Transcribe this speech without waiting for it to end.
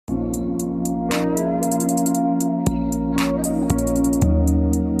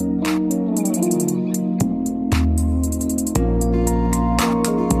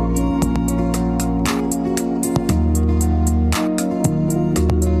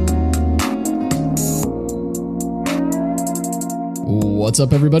What's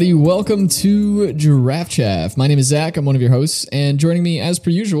up, everybody? Welcome to Giraffe Chaff. My name is Zach. I'm one of your hosts, and joining me, as per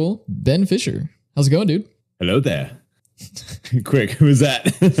usual, Ben Fisher. How's it going, dude? Hello there. Quick, who was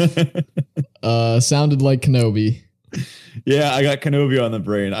that? Sounded like Kenobi. Yeah, I got Kenobi on the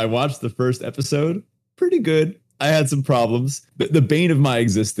brain. I watched the first episode. Pretty good. I had some problems. The bane of my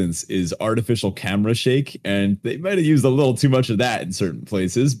existence is artificial camera shake, and they might have used a little too much of that in certain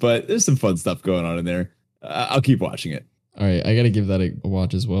places, but there's some fun stuff going on in there. I'll keep watching it. All right, I got to give that a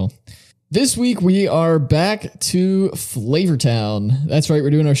watch as well. This week, we are back to Flavortown. That's right, we're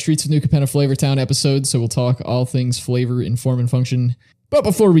doing our Streets of New Capenna Flavortown episode, so we'll talk all things flavor, inform, and function. But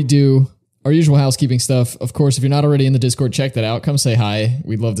before we do, our usual housekeeping stuff. Of course, if you're not already in the Discord, check that out. Come say hi.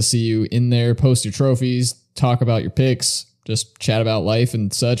 We'd love to see you in there. Post your trophies, talk about your picks, just chat about life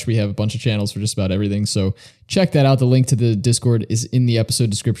and such. We have a bunch of channels for just about everything, so check that out. The link to the Discord is in the episode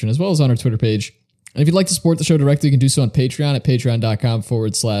description, as well as on our Twitter page. And if you'd like to support the show directly, you can do so on Patreon at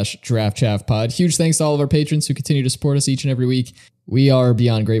patreon.com/draftchaffpod. Huge thanks to all of our patrons who continue to support us each and every week. We are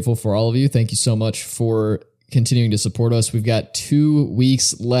beyond grateful for all of you. Thank you so much for continuing to support us. We've got 2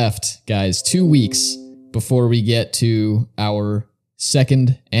 weeks left, guys. 2 weeks before we get to our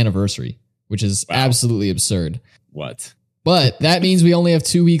second anniversary, which is absolutely absurd. What? But that means we only have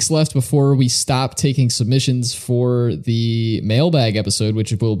 2 weeks left before we stop taking submissions for the mailbag episode,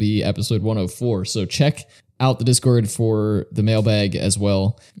 which will be episode 104. So check out the Discord for the mailbag as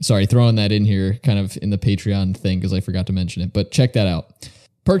well. Sorry, throwing that in here kind of in the Patreon thing because I forgot to mention it, but check that out.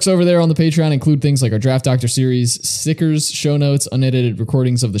 Perks over there on the Patreon include things like our Draft Doctor series, stickers, show notes, unedited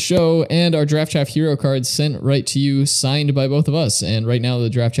recordings of the show, and our Draft Chaff Hero cards sent right to you, signed by both of us. And right now,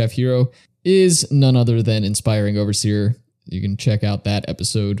 the Draft Chaff Hero is none other than Inspiring Overseer. You can check out that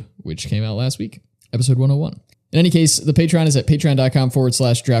episode, which came out last week, episode 101. In any case, the Patreon is at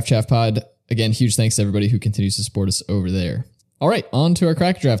patreon.com/draftchaffpod. Again, huge thanks to everybody who continues to support us over there. All right, on to our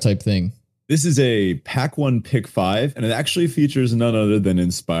crack draft type thing. This is a Pack 1 Pick 5, and it actually features none other than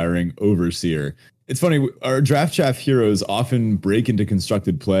Inspiring Overseer. It's funny, our Draft Chaff heroes often break into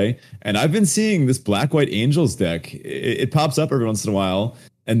constructed play, and I've been seeing this Black-White Angels deck. It pops up every once in a while,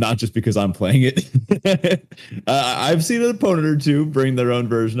 and not just because I'm playing it. I've seen an opponent or two bring their own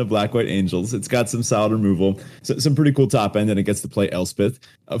version of Black-White Angels. It's got some solid removal, some pretty cool top end, and it gets to play Elspeth.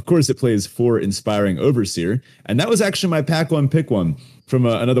 Of course, it plays for Inspiring Overseer, and that was actually my Pack 1 Pick 1 from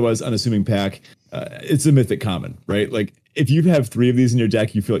an otherwise unassuming pack. It's a mythic common, right? Like, if you have 3 of these in your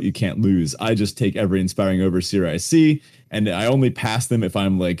deck, you feel like you can't lose. I just take every Inspiring Overseer I see, and I only pass them if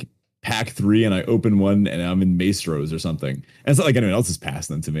I'm like pack 3 and I open one and I'm in Maestros or something. And it's not like anyone else has passed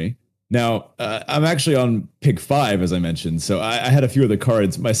them to me. Now, I'm actually on pick 5, as I mentioned, so I had a few other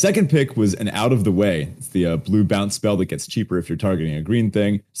cards. My second pick was an Out of the Way. It's the blue bounce spell that gets cheaper if you're targeting a green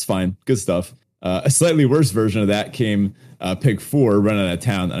thing. It's fine. Good stuff. A slightly worse version of that came pick 4, Run Out of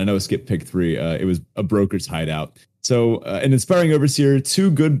Town, and I know I skipped pick 3. It was a Broker's Hideout. So an Inspiring Overseer,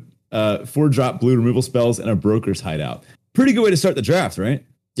 2 good 4-drop blue removal spells, and a Broker's Hideout. Pretty good way to start the draft, right?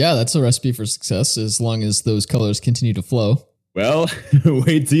 Yeah, that's a recipe for success as long as those colors continue to flow. Well,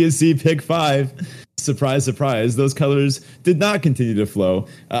 wait till you see pick 5. Surprise, surprise. Those colors did not continue to flow.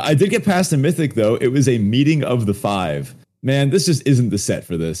 I did get past a mythic, though. It was a Meeting of the 5. Man, this just isn't the set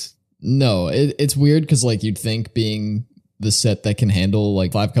for this. No, it's weird because like you'd think being the set that can handle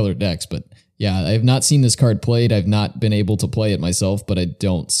like 5-color decks. But yeah, I have not seen this card played. I've not been able to play it myself, but I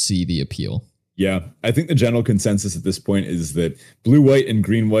don't see the appeal. Yeah, I think the general consensus at this point is that blue-white and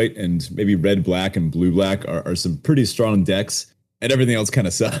green-white and maybe red-black and blue-black are some pretty strong decks, and everything else kind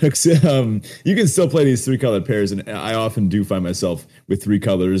of sucks. You can still play these 3-color pairs, and I often do find myself with 3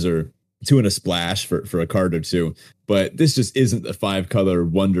 colors or 2 in a splash for a card or 2. But this just isn't a 5-color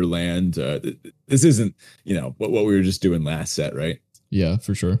wonderland. This isn't, what we were just doing last set, right? Yeah,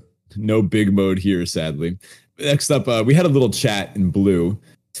 for sure. No big mode here, sadly. Next up, we had a little chat in blue.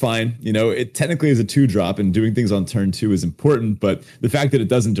 It's fine. It technically is a 2-drop, and doing things on turn 2 is important, but the fact that it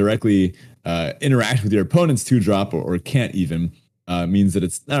doesn't directly interact with your opponent's 2-drop or can't even means that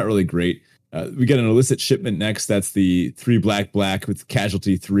it's not really great. We get an illicit shipment next. That's the 3 black with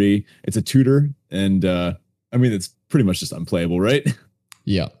casualty 3. It's a tutor, and it's pretty much just unplayable, right?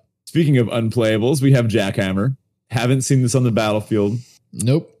 Yeah. Speaking of unplayables, we have Jackhammer. Haven't seen this on the battlefield.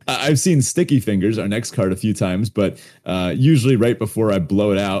 Nope. I've seen Sticky Fingers, our next card, a few times, but usually right before I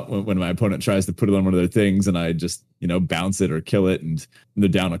blow it out when my opponent tries to put it on one of their things and I just, bounce it or kill it and they're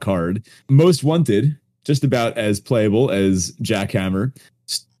down a card. Most Wanted, just about as playable as Jackhammer.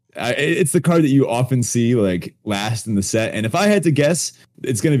 It's the card that you often see like last in the set. And if I had to guess,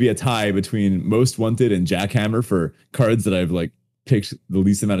 it's going to be a tie between Most Wanted and Jackhammer for cards that I've like picked the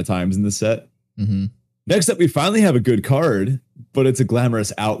least amount of times in the set. Mm-hmm. Next up, we finally have a good card, but it's a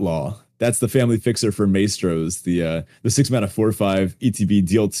Glamorous Outlaw. That's the family fixer for Maestros, the 6-mana 4/5 ETB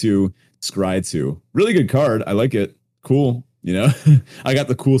deal 2, scry 2. Really good card. I like it. Cool. You know, I got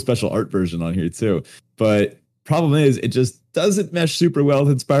the cool special art version on here too. But problem is, it just doesn't mesh super well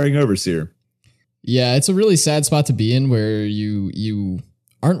with Inspiring Overseer. Yeah, it's a really sad spot to be in where you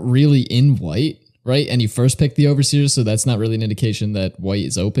aren't really in white, right? And you first pick the Overseer, so that's not really an indication that white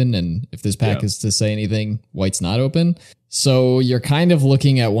is open. And if this pack is to say anything, white's not open. So you're kind of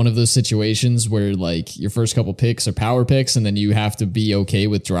looking at one of those situations where like your first couple picks are power picks, and then you have to be okay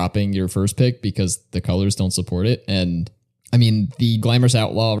with dropping your first pick because the colors don't support it. And I mean, the Glamorous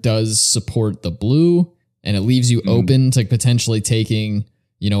Outlaw does support the blue, and it leaves you open to potentially taking,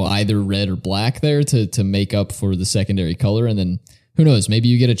 you know, either red or black there to make up for the secondary color. And then who knows, maybe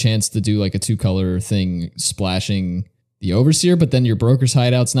you get a chance to do like a 2-color thing splashing the Overseer, but then your Broker's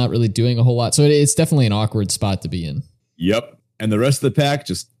Hideout's not really doing a whole lot. So it's definitely an awkward spot to be in. Yep. And the rest of the pack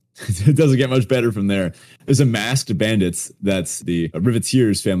just it doesn't get much better from there. There's a Masked Bandits. That's the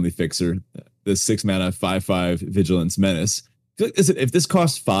Riveteers family fixer. The 6-mana 5/5 Vigilance Menace. If this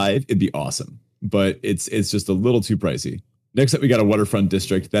costs 5, it'd be awesome. But it's just a little too pricey. Next up, we got a Waterfront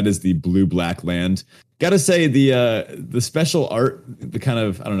District. That is the blue-black land. Gotta say, the special art, the kind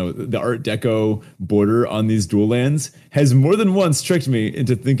of, I don't know, the Art Deco border on these dual lands has more than once tricked me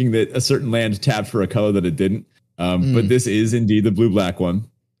into thinking that a certain land tapped for a color that it didn't. But this is indeed the blue-black one.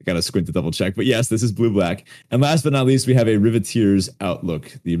 I gotta squint to double check. But yes, this is blue-black. And last but not least, we have a Riveteers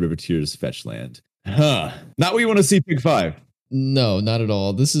Outlook, the Riveteers Fetch land. Not what you want to see pick 5. No, not at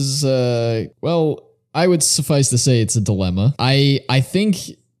all. This is, well, I would suffice to say it's a dilemma. I think,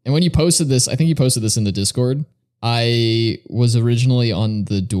 and when you posted this, I think you posted this in the Discord, I was originally on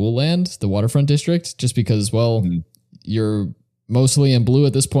the dual land, the Waterfront District, just because, well, you're mostly in blue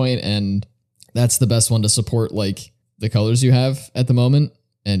at this point, and that's the best one to support like the colors you have at the moment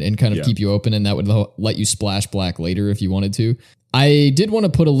and kind of keep you open, and that would let you splash black later if you wanted to. I did want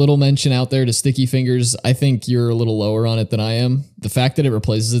to put a little mention out there to Sticky Fingers. I think you're a little lower on it than I am. The fact that it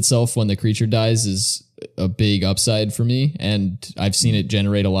replaces itself when the creature dies is a big upside for me, and I've seen it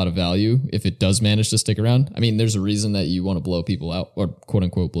generate a lot of value if it does manage to stick around. I mean, there's a reason that you want to blow people out, or quote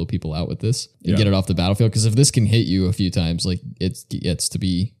unquote blow people out with this and get it off the battlefield, because if this can hit you a few times, like it gets to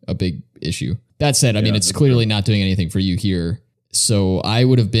be a big issue. That said, I mean, it's clearly not doing anything for you here. So I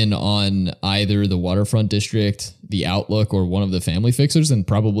would have been on either the Waterfront District, the Outlook, or one of the family fixers, and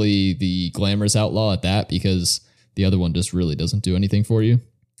probably the Glamorous Outlaw at that, because the other one just really doesn't do anything for you.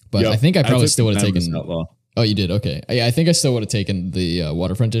 But I think I probably still would have taken... Outlaw. Oh, you did? Okay. I think I still would have taken the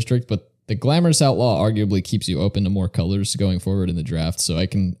Waterfront District, but the Glamorous Outlaw arguably keeps you open to more colors going forward in the draft, so I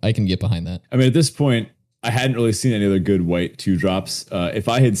can get behind that. I mean, at this point, I hadn't really seen any other good white 2-drops. If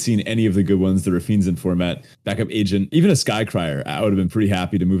I had seen any of the good ones, the Rafin's in format, Backup Agent, even a Skycrier, I would have been pretty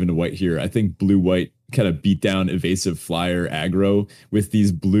happy to move into white here. I think blue-white kind of beat down evasive flyer aggro with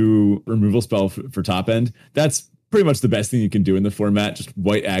these blue removal spell for top end. That's pretty much the best thing you can do in the format. Just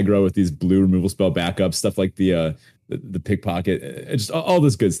white aggro with these blue removal spell backups, stuff like the pickpocket, just all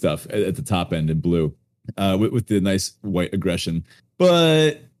this good stuff at the top end in blue with the nice white aggression.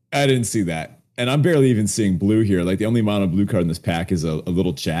 But I didn't see that. And I'm barely even seeing blue here. Like the only mono blue card in this pack is a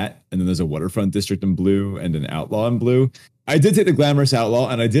little chat. And then there's a Waterfront District in blue and an Outlaw in blue. I did take the Glamorous Outlaw,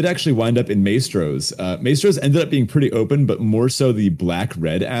 and I did actually wind up in Maestros. Maestros ended up being pretty open, but more so the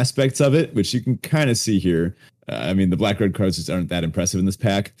black-red aspects of it, which you can kind of see here. I mean, the black-red cards just aren't that impressive in this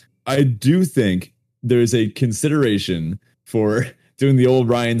pack. I do think there's a consideration for doing the old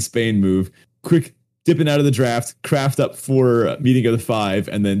Ryan Spain move. Quick dipping out of the draft, craft up 4 Meeting of the 5,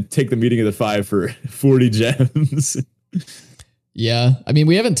 and then take the Meeting of the 5 for 40 gems. Yeah, I mean,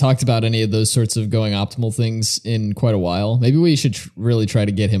 we haven't talked about any of those sorts of going optimal things in quite a while. Maybe we should really try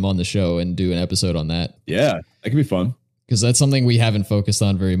to get him on the show and do an episode on that. Yeah, that could be fun. Because that's something we haven't focused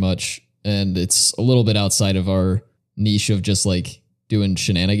on very much, and it's a little bit outside of our niche of just like doing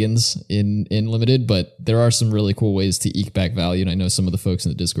shenanigans in limited, but there are some really cool ways to eke back value, and I know some of the folks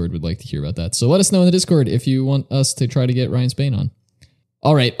in the Discord would like to hear about that. So let us know in the Discord if you want us to try to get Ryan Spain on.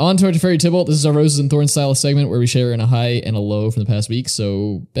 All right, on to our Teferi Tybalt. This is our Roses and Thorns style segment where we share in a high and a low from the past week.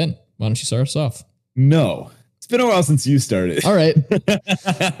 So, Ben, why don't you start us off? No. It's been a while since you started. All right.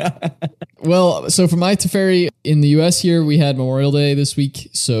 Well, so for my Teferi in the US here, we had Memorial Day this week.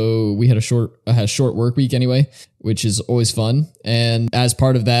 So we had a short work week anyway, which is always fun. And as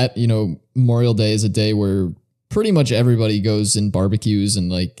part of that, you know, Memorial Day is a day where pretty much everybody goes and barbecues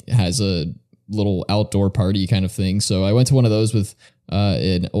and like has a little outdoor party kind of thing. So I went to one of those with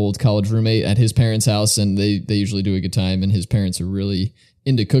an old college roommate at his parents' house, and they usually do a good time, and his parents are really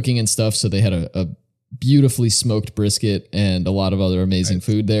into cooking and stuff. So they had a beautifully smoked brisket and a lot of other amazing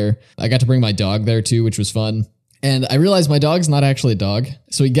food there. I got to bring my dog there too, which was fun. And I realized my dog's not actually a dog.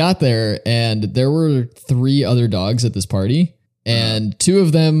 So we got there and there were 3 other dogs at this party, and 2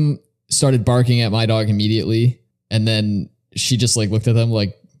 of them started barking at my dog immediately. And then she just like looked at them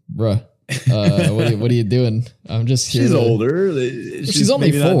like, bruh, what are you doing? I'm just here. She's older. She's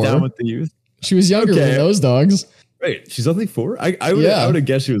only 4. Not down with the youth. She was younger than those dogs. Wait, she's only 4? I would have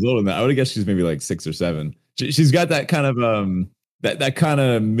guessed she was older than that. I would have guessed she's maybe like 6 or 7. She's got that kind of that kind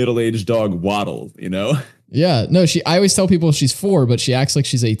of middle-aged dog waddle, you know? Yeah. No, I always tell people she's 4, but she acts like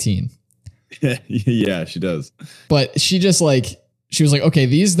she's 18. Yeah, she does. But she just like, she was like, okay,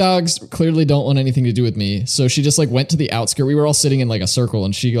 these dogs clearly don't want anything to do with me. So she just like went to the outskirts. We were all sitting in like a circle,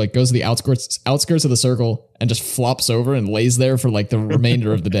 and she like goes to the outskirts of the circle and just flops over and lays there for like the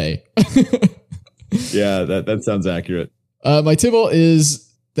remainder of the day. Yeah, that sounds accurate. My tibble is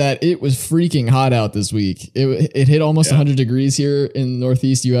that it was freaking hot out this week. It hit almost 100 degrees here in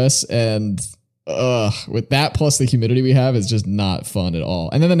Northeast US, and with that plus the humidity we have, it's just not fun at all.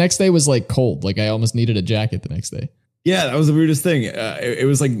 And then the next day was like cold. Like I almost needed a jacket the next day. Yeah, that was the weirdest thing. It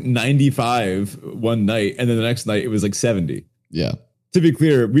was like 95 one night, and then the next night it was like 70. Yeah. To be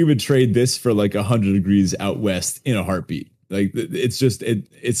clear, we would trade this for like 100 degrees out west in a heartbeat. Like it's just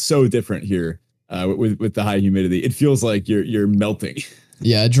it's so different here with the high humidity. It feels like you're melting.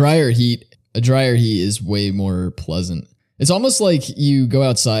 Yeah, a drier heat is way more pleasant. It's almost like you go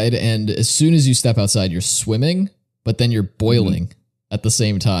outside, and as soon as you step outside, you're swimming, but then you're boiling at the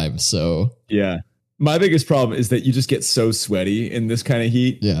same time. So yeah. My biggest problem is that you just get so sweaty in this kind of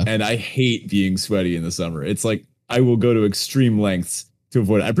heat. Yeah. And I hate being sweaty in the summer. It's like I will go to extreme lengths to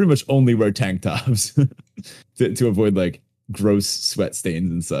avoid it. I pretty much only wear tank tops to avoid like gross sweat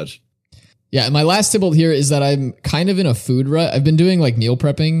stains and such. Yeah. And my last tip here is that I'm kind of in a food rut. I've been doing like meal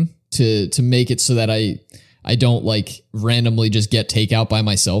prepping to make it so that I don't like randomly just get takeout by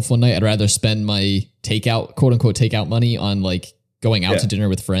myself one night. I'd rather spend my takeout, quote unquote, takeout money on like going out to dinner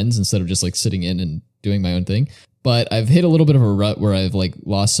with friends instead of just like sitting in and doing my own thing. But I've hit a little bit of a rut where I've like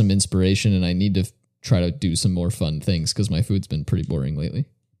lost some inspiration, and I need to try to do some more fun things because my food's been pretty boring lately.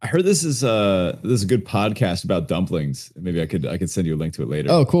 I heard this is a good podcast about dumplings. Maybe I could send you a link to it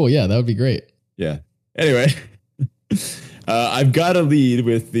later. Oh, cool. Yeah, that would be great. Yeah. Anyway, I've got a lead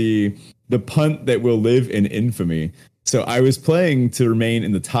with the punt that will live in infamy. So I was playing to remain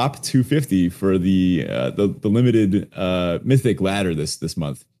in the top 250 for the limited mythic ladder this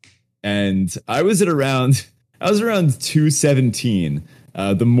month. And I was around 217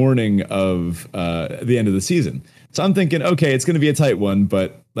 the morning of the end of the season. So I'm thinking, okay, it's going to be a tight one,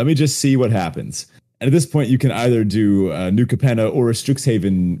 but let me just see what happens. And at this point, you can either do New Capenna or a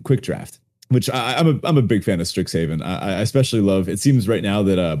Strixhaven quick draft, which I'm a big fan of Strixhaven. I especially love. It seems right now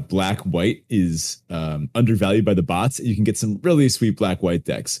that black white is undervalued by the bots. You can get some really sweet black white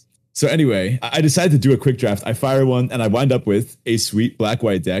decks. So anyway, I decided to do a quick draft. I fire one, and I wind up with a sweet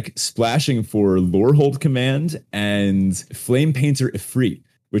black-white deck, splashing for Lorehold Command and Flame Painter Ifrit,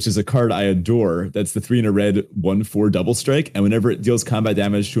 which is a card I adore. That's the 3 in a red 1/4 double strike, and whenever it deals combat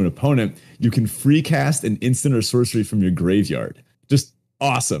damage to an opponent, you can free cast an instant or sorcery from your graveyard. Just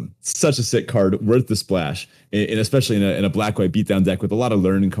awesome. Such a sick card, worth the splash, and especially in a black-white beatdown deck with a lot of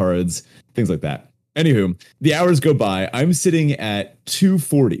learning cards, things like that. Anywho, the hours go by. I'm sitting at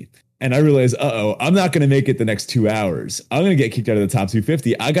 240. And I realize, I'm not going to make it the next 2 hours. I'm going to get kicked out of the top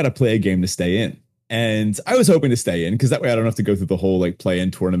 250. I got to play a game to stay in. And I was hoping to stay in because that way I don't have to go through the whole like play-in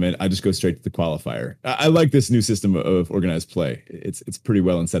tournament. I just go straight to the qualifier. I like this new system of organized play. It's pretty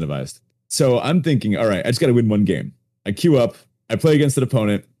well incentivized. So I'm thinking, all right, I just got to win one game. I queue up. I play against an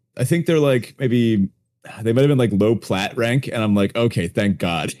opponent. I think they're like they might have been like low plat rank. And I'm like, okay, thank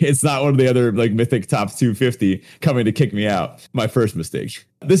God. It's not one of the other like mythic top 250 coming to kick me out. My first mistake.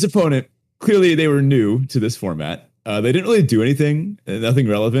 This opponent, clearly they were new to this format. They didn't really do anything, nothing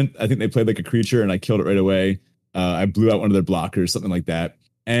relevant. I think they played like a creature and I killed it right away. I blew out one of their blockers, something like that.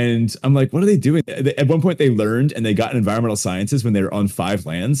 And I'm like, what are they doing? At one point they learned and they got environmental sciences when they were on 5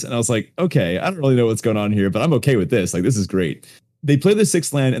 lands. And I was like, okay, I don't really know what's going on here, but I'm okay with this. Like, this is great. They play the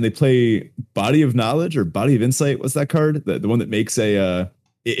 6th land and they play Body of Knowledge or Body of Insight. What's that card? The one that makes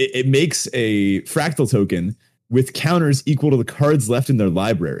it makes a fractal token with counters equal to the cards left in their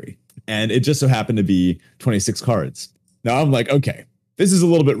library. And it just so happened to be 26 cards. Now I'm like, okay, this is a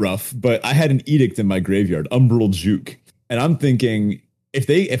little bit rough, but I had an edict in my graveyard, Umbral Juke. And I'm thinking,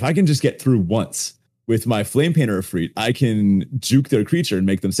 if I can just get through once with my Flame Painter Ifrit, I can juke their creature and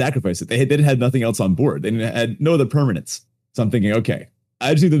make them sacrifice it. They had nothing else on board. They had no other permanents. So I'm thinking, okay,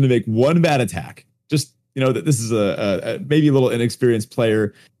 I just need them to make one bad attack. Just, that this is a maybe a little inexperienced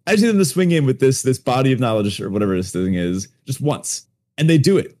player I just need them to swing in with this body of knowledge or whatever this thing is just once. And they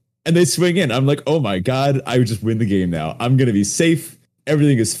do it. And they swing in. I'm like, oh my God, I would just win the game now. I'm going to be safe.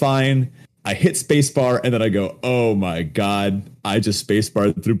 Everything is fine. I hit spacebar and then I go, oh my God, I just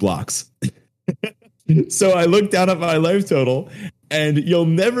spacebarred through blocks. So I look down at my life total and you'll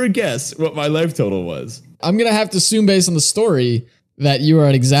never guess what my life total was. I'm going to have to assume based on the story that you are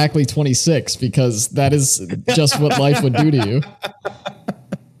at exactly 26 because that is just what life would do to you.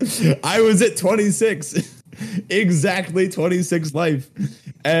 I was at 26. Exactly 26 life.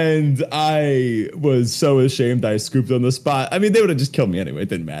 And I was so ashamed I scooped on the spot. I mean, they would have just killed me anyway. It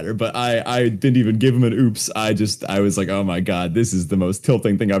didn't matter. But I didn't even give them an oops. I was like, oh my God, this is the most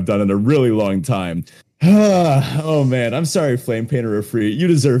tilting thing I've done in a really long time. Oh man, I'm sorry, Flame Painter or Free. You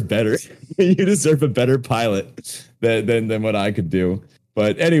deserve better. You deserve a better pilot than what I could do.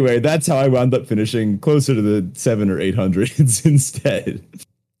 But anyway, that's how I wound up finishing closer to the 700 or 800s instead.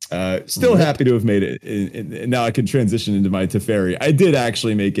 Still happy to have made it. And now I can transition into my Teferi. I did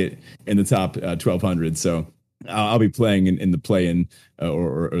actually make it in the top 1200. So I'll be playing in the play-in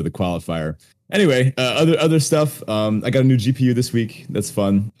or the qualifier. Anyway, other stuff. I got a new GPU this week. That's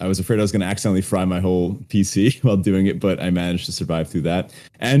fun. I was afraid I was going to accidentally fry my whole PC while doing it, but I managed to survive through that.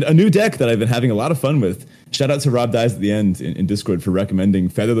 And a new deck that I've been having a lot of fun with. Shout out to Rob Dies at the end in Discord for recommending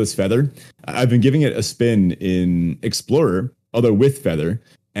Featherless Feather. I've been giving it a spin in Explorer, although with Feather.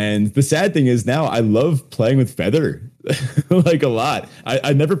 And the sad thing is now I love playing with Feather like a lot.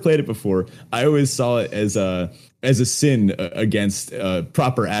 I never played it before. I always saw it as a sin against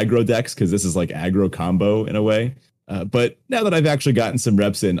proper aggro decks because this is like aggro combo in a way. But now that I've actually gotten some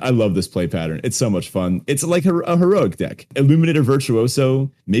reps in, I love this play pattern. It's so much fun. It's like a heroic deck. Illuminator Virtuoso,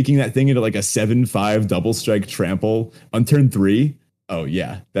 making that thing into like a 7/5 double strike trample on turn 3. Oh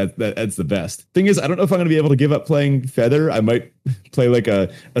yeah, that's the best. Thing is, I don't know if I'm going to be able to give up playing Feather. I might play like a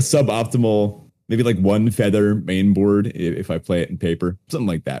suboptimal, maybe like one Feather main board if I play it in paper, something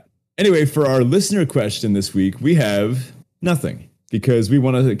like that. Anyway, for our listener question this week, we have nothing because we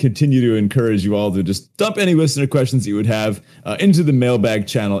want to continue to encourage you all to just dump any listener questions that you would have into the mailbag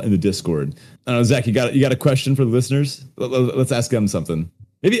channel in the Discord. I don't know, Zach, you got a question for the listeners? Let's ask them something.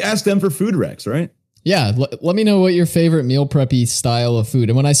 Maybe ask them for food recs, right? Yeah, let me know what your favorite meal preppy style of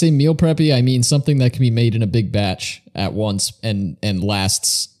food. And when I say meal preppy, I mean something that can be made in a big batch at once and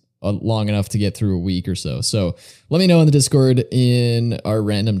lasts long enough to get through a week or so. So let me know in the Discord in our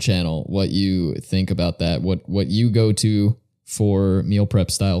random channel what you think about that, what you go to for meal prep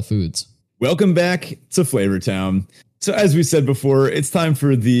style foods. Welcome back to Flavortown. So as we said before, it's time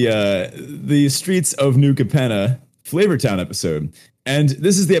for the Streets of New Capenna Flavortown episode. And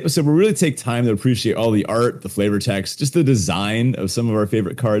this is the episode where we really take time to appreciate all the art, the flavor text, just the design of some of our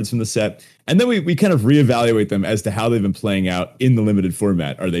favorite cards from the set. And then we kind of reevaluate them as to how they've been playing out in the limited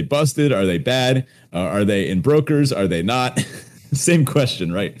format. Are they busted? Are they bad? Are they in brokers? Are they not? Same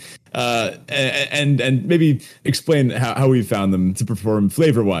question, right? And maybe explain how we found them to perform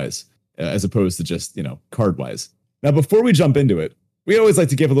flavor-wise as opposed to just, card-wise. Now, before we jump into it, we always like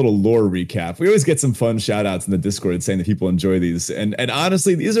to give a little lore recap. We always get some fun shout outs in the Discord saying that people enjoy these. And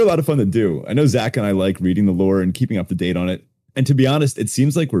honestly, these are a lot of fun to do. I know Zach and I like reading the lore and keeping up to date on it. And to be honest, it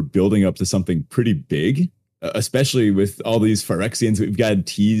seems like we're building up to something pretty big, especially with all these Phyrexians we've got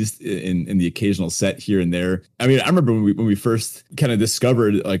teased in the occasional set here and there. I mean, I remember when we first kind of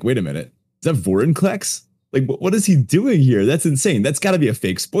discovered, like, wait a minute, is that Vorinclex? Like, what is he doing here? That's insane. That's got to be a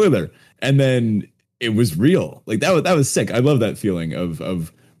fake spoiler. And then it was real. Like that was sick. I love that feeling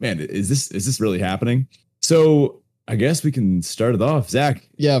of man, is this really happening? So I guess we can start it off. Zach,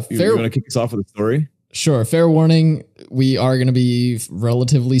 yeah, you want to kick us off with a story? Sure. Fair warning. We are going to be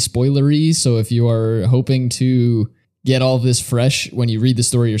relatively spoilery. So if you are hoping to get all of this fresh when you read the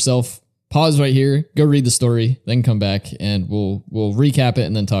story yourself, pause right here, go read the story, then come back and we'll recap it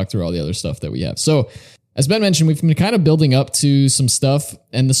and then talk through all the other stuff that we have. So as Ben mentioned, we've been kind of building up to some stuff,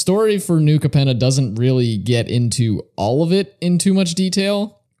 and the story for New Capenna doesn't really get into all of it in too much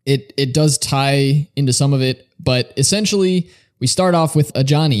detail. It does tie into some of it, but essentially we start off with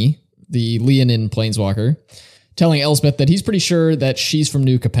Ajani, the Leonin planeswalker, telling Elspeth that he's pretty sure that she's from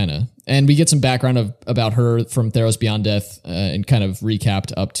New Capenna. And we get some background about her from Theros Beyond Death and kind of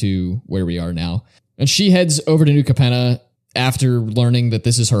recapped up to where we are now. And she heads over to New Capenna after learning that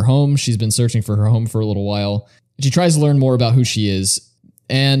this is her home. She's been searching for her home for a little while. She tries to learn more about who she is.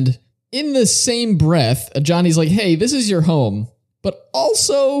 And in the same breath, Johnny's like, hey, this is your home, but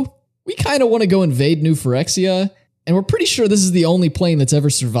also we kind of want to go invade New Phyrexia. And we're pretty sure this is the only plane that's ever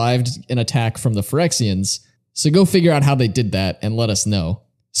survived an attack from the Phyrexians. So go figure out how they did that and let us know.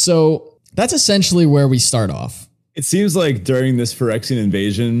 So that's essentially where we start off. It seems like during this Phyrexian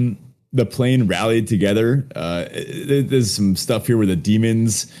invasion, the plane rallied together. There's some stuff here where the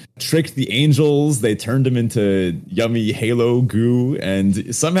demons tricked the angels. They turned them into yummy Halo goo,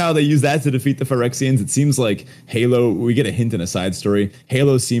 and somehow they used that to defeat the Phyrexians. It seems like Halo, we get a hint in a side story.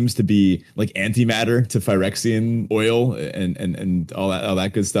 Halo seems to be like antimatter to Phyrexian oil and all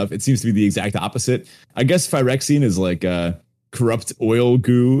that good stuff. It seems to be the exact opposite. I guess Phyrexian is like corrupt oil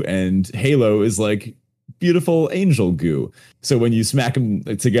goo, and Halo is like beautiful angel goo. So when you smack them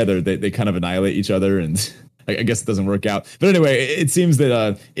together, they kind of annihilate each other, and I guess it doesn't work out. But anyway, it seems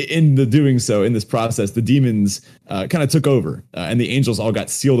that in the doing so, in this process, the demons kind of took over, and the angels all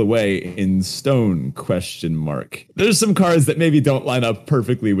got sealed away in stone, ? There's some cards that maybe don't line up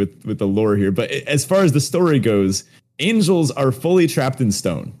perfectly with the lore here, but as far as the story goes, angels are fully trapped in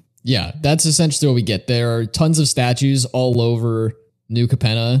stone. Yeah, that's essentially what we get. There are tons of statues all over New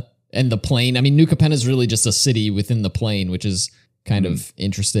Capenna and the plane. I mean, New Capenna is really just a city within the plane, which is kind of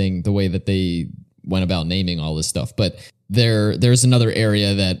interesting the way that they went about naming all this stuff. But there's another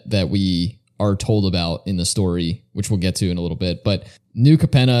area that we are told about in the story, which we'll get to in a little bit. But New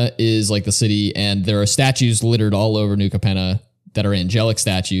Capenna is like the city, and there are statues littered all over New Capenna that are angelic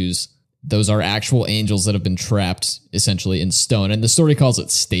statues. Those are actual angels that have been trapped essentially in stone. And the story calls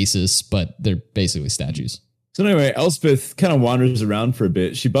it stasis, but they're basically statues. So anyway, Elspeth kind of wanders around for a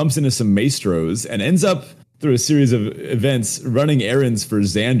bit. She bumps into some maestros and ends up through a series of events running errands for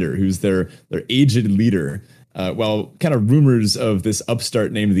Xander, who's their aged leader. While kind of rumors of this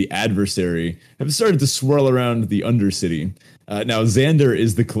upstart named the Adversary have started to swirl around the Undercity. Now, Xander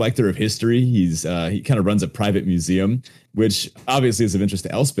is the collector of history. He kind of runs a private museum, which obviously is of interest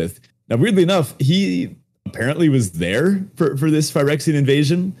to Elspeth. Now, weirdly enough, he apparently was there for this Phyrexian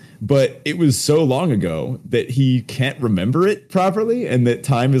invasion, but it was so long ago that he can't remember it properly, and that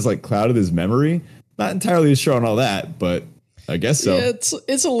time is like clouded his memory. Not entirely sure on all that, but I guess so. Yeah,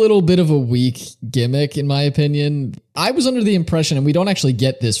 it's a little bit of a weak gimmick, in my opinion. I was under the impression, and we don't actually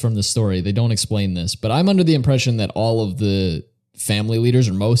get this from the story, they don't explain this, but I'm under the impression that all of the family leaders,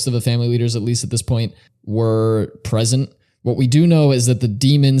 or most of the family leaders, at least at this point, were present. What we do know is that the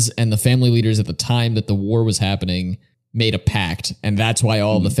demons and the family leaders at the time that the war was happening made a pact, and that's why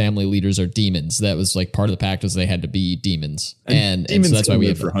all the family leaders are demons. That was like part of the pact, was they had to be demons, and so that's why we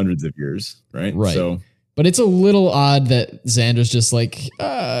have for hundreds of years, right? Right. So, but it's a little odd that Xander's just like,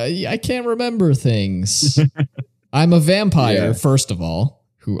 I can't remember things. I'm a vampire, first of all,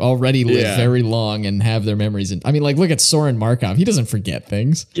 who already live very long and have their memories. I mean, like, look at Soren Markov. He doesn't forget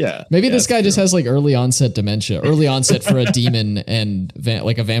things. Yeah. Maybe this guy just has like early onset dementia, early onset for a demon and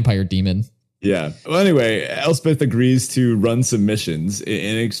like a vampire demon. Yeah. Well, anyway, Elspeth agrees to run some missions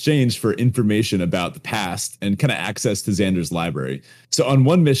in exchange for information about the past and kind of access to Xander's library. So on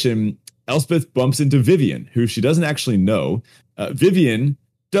one mission, Elspeth bumps into Vivian, who she doesn't actually know. Vivian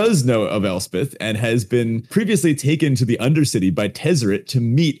does know of Elspeth and has been previously taken to the Undercity by Tezzeret to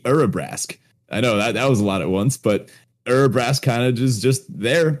meet Urabrask. I know that was a lot at once, but Urabrask kind of just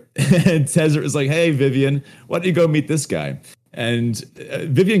there. And Tezzeret is like, hey, Vivian, why don't you go meet this guy? And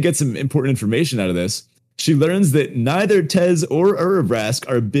Vivian gets some important information out of this. She learns that neither Tez or Urabrask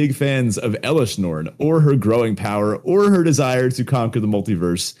are big fans of Elishnorn or her growing power or her desire to conquer the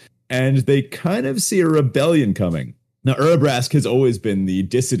multiverse, and they kind of see a rebellion coming. Now, Urabrask has always been the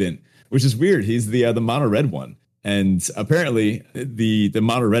dissident, which is weird. He's the mono red one. And apparently the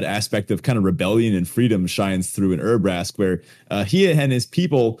mono red aspect of kind of rebellion and freedom shines through in Urabrask, where he and his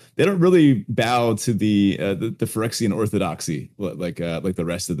people, they don't really bow to the Phyrexian orthodoxy like the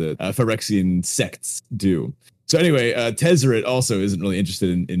rest of the Phyrexian sects do. So anyway, Tezzeret also isn't really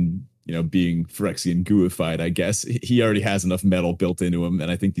interested in being Phyrexian gooified, I guess. He already has enough metal built into him,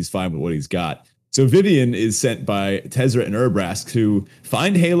 and I think he's fine with what he's got. So Vivian is sent by Tezzeret and Urabrask to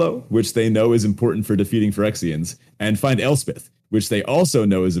find Halo, which they know is important for defeating Phyrexians, and find Elspeth, which they also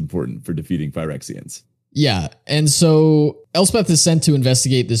know is important for defeating Phyrexians. Yeah, and so Elspeth is sent to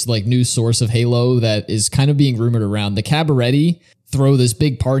investigate this like new source of Halo that is kind of being rumored around. The Cabaretti throw this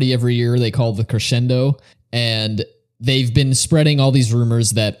big party every year they call the Crescendo, and they've been spreading all these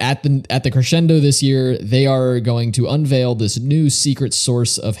rumors that at the Crescendo this year, they are going to unveil this new secret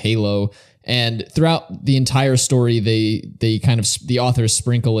source of Halo. And throughout the entire story, the authors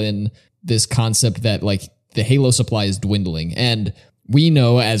sprinkle in this concept that like the Halo supply is dwindling. And we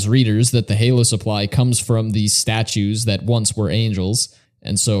know as readers that the Halo supply comes from these statues that once were angels.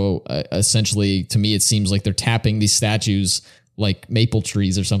 And so essentially, to me, it seems like they're tapping these statues like maple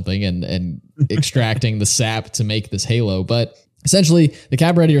trees or something and extracting the sap to make this Halo. But essentially, the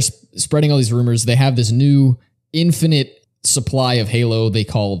Cabaretti are spreading all these rumors. They have this new infinite supply of Halo they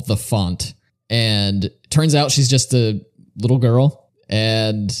call the Font. And turns out she's just a little girl,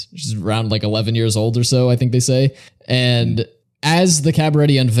 and she's around like 11 years old or so, I think they say. And as the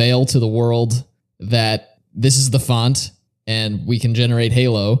Cabaretti unveil to the world that this is the font and we can generate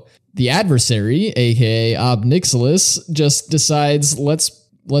Halo, the adversary, aka Ob Nixilis, just decides let's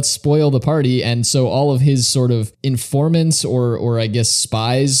spoil the party. And so all of his sort of informants or I guess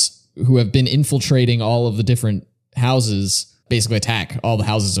spies who have been infiltrating all of the different houses basically attack all the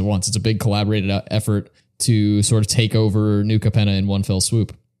houses at once. It's a big collaborated effort to sort of take over New Capenna in one fell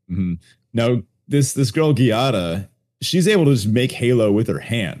swoop. Mm-hmm. Now, this girl Giada, she's able to just make Halo with her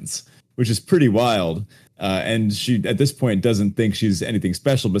hands, which is pretty wild. And she, at this point, doesn't think she's anything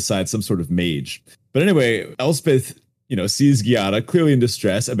special besides some sort of mage. But anyway, Elspeth, sees Giada clearly in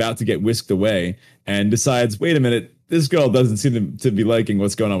distress, about to get whisked away, and decides, wait a minute, this girl doesn't seem to be liking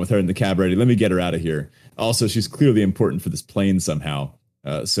what's going on with her in the Cabaretti. Let me get her out of here. Also, she's clearly important for this plane somehow.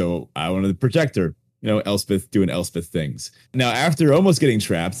 So I wanted to protect her. Elspeth doing Elspeth things. Now, after almost getting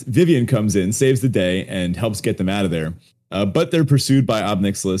trapped, Vivian comes in, saves the day, and helps get them out of there. But they're pursued by Ob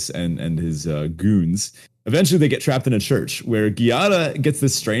Nixilis and his goons. Eventually, they get trapped in a church where Giada gets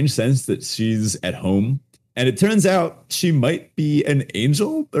this strange sense that she's at home. And it turns out she might be an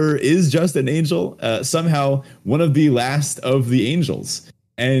angel, or is just an angel, somehow one of the last of the angels,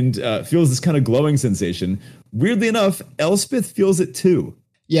 and feels this kind of glowing sensation. Weirdly enough, Elspeth feels it too.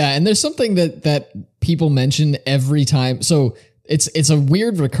 Yeah, and there's something that people mention every time. So it's a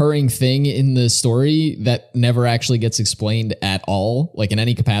weird recurring thing in the story that never actually gets explained at all, like in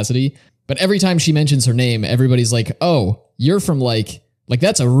any capacity. But every time she mentions her name, everybody's like, "Oh, you're from like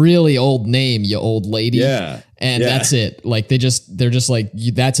that's a really old name, you old lady." Yeah, and that's it. Like they're just like,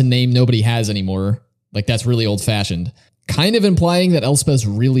 that's a name nobody has anymore. Like that's really old fashioned. Kind of implying that Elspeth's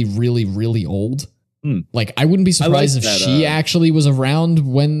really, really, really old. Like I wouldn't be surprised if she actually was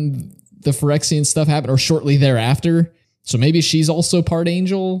around when the Phyrexian stuff happened, or shortly thereafter. So maybe she's also part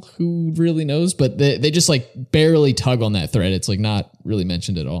angel. Who really knows? But they just like barely tug on that thread. It's like not really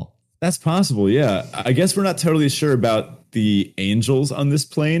mentioned at all. That's possible. Yeah, I guess we're not totally sure about the angels on this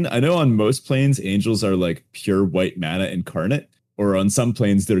plane. I know on most planes, angels are like pure white mana incarnate, or on some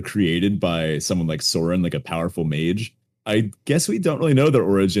planes they're created by someone like Soren, like a powerful mage. I guess we don't really know their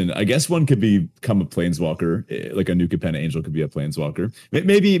origin. I guess one could become a planeswalker, like a New Capenna angel could be a planeswalker.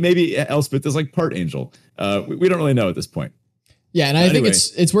 Maybe Elspeth is like part angel. We don't really know at this point. Yeah, and I think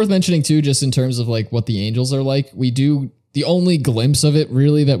it's worth mentioning too, just in terms of like what the angels are like. The only glimpse of it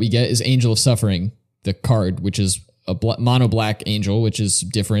really that we get is Angel of Suffering, the card, which is a mono black angel, which is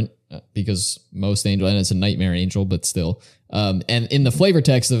different because most angel, and it's a nightmare angel, but still. And in the flavor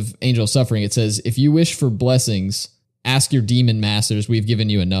text of Angel of Suffering, it says, "If you wish for blessings, ask your demon masters. We've given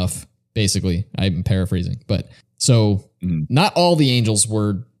you enough." Basically, I'm paraphrasing, but so not all the angels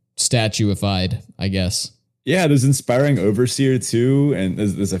were statuified, I guess. Yeah, there's Inspiring Overseer too, and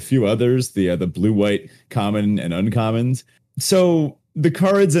there's a few others, the blue-white common and uncommons. So the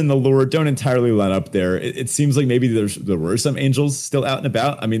cards and the lore don't entirely line up there. It seems like maybe there were some angels still out and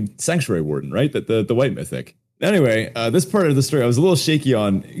about. I mean, Sanctuary Warden, right? The white mythic. Anyway, this part of the story I was a little shaky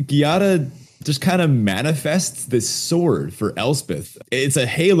on. Giada just kind of manifests this sword for Elspeth. It's a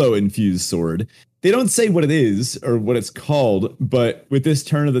Halo-infused sword. They don't say what it is or what it's called, but with this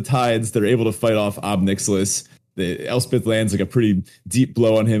turn of the tides, they're able to fight off Ob Nixilis. Elspeth lands like a pretty deep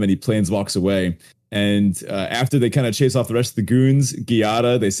blow on him, and he planeswalks away. And after they kind of chase off the rest of the goons,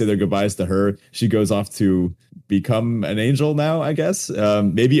 Giada, they say their goodbyes to her. She goes off to become an angel now, I guess.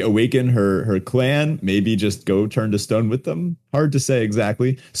 Maybe awaken her clan. Maybe just go turn to stone with them. Hard to say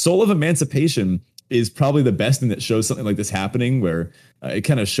exactly. Soul of Emancipation is probably the best thing that shows something like this happening, where it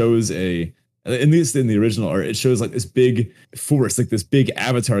kind of shows at least in the original art, it shows like this big force, like this big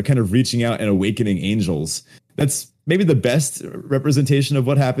avatar kind of reaching out and awakening angels. That's maybe the best representation of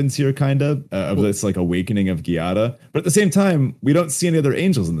what happens here, kind of this like awakening of Giada. But at the same time, we don't see any other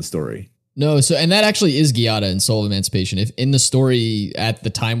angels in the story. No, and that actually is Giada in Soul of Emancipation. If in the story at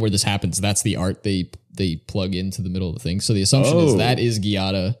the time where this happens, that's the art they plug into the middle of the thing. So the assumption is that is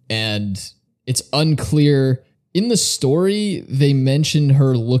Giada, and it's unclear. In the story, they mentioned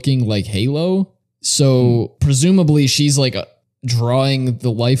her looking like Halo. So presumably she's like drawing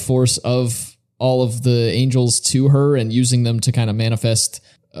the life force of all of the angels to her and using them to kind of manifest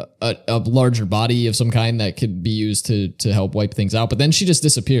a larger body of some kind that could be used to help wipe things out. But then she just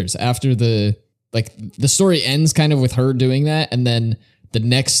disappears after the story ends kind of with her doing that. And then the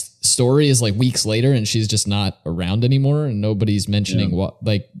next story is like weeks later and she's just not around anymore and nobody's mentioning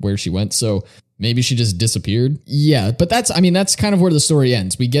where she went. So maybe she just disappeared. Yeah, but that's kind of where the story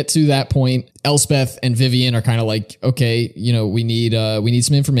ends. We get to that point. Elspeth and Vivian are kind of like, okay, we need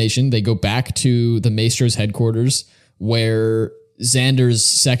some information. They go back to the Maestro's headquarters where Xander's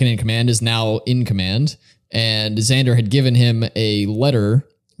second in command is now in command. And Xander had given him a letter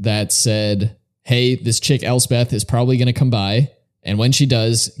that said, hey, this chick Elspeth is probably going to come by. And when she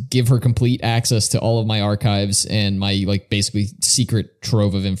does, give her complete access to all of my archives and my basically secret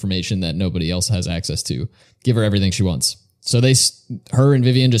trove of information that nobody else has access to. Give her everything she wants. So her and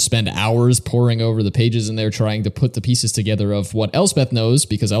Vivian just spend hours poring over the pages in there trying to put the pieces together of what Elspeth knows,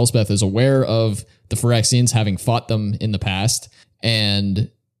 because Elspeth is aware of the Phyrexians having fought them in the past.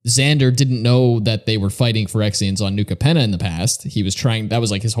 And Xander didn't know that they were fighting Phyrexians on New Capenna in the past. He was trying, that was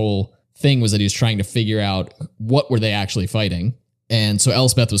like his whole thing, was that he was trying to figure out what were they actually fighting. And so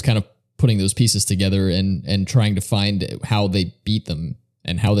Elspeth was kind of putting those pieces together and trying to find how they beat them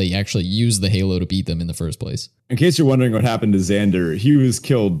and how they actually used the Halo to beat them in the first place. In case you're wondering what happened to Xander, he was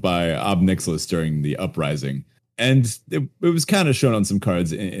killed by Ob Nixilis during the uprising. And it was kind of shown on some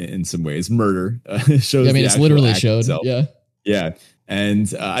cards in some ways. Murder shows. I mean, it's literally showed. Itself. Yeah. Yeah.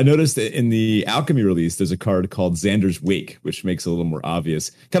 And I noticed that in the Alchemy release, there's a card called Xander's Wake, which makes it a little more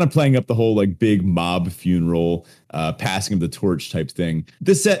obvious, kind of playing up the whole big mob funeral, passing of the torch type thing.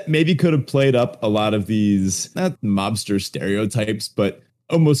 This set maybe could have played up a lot of these, not mobster stereotypes, but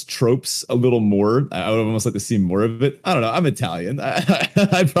almost tropes a little more. I would almost like to see more of it. I don't know. I'm Italian.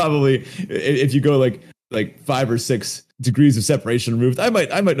 I probably, if you go like 5 or 6 degrees of separation removed, I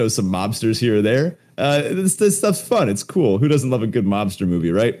might know some mobsters here or there. This stuff's fun. It's cool. Who doesn't love a good mobster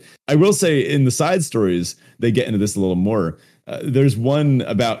movie, right? I will say in the side stories, they get into this a little more. There's one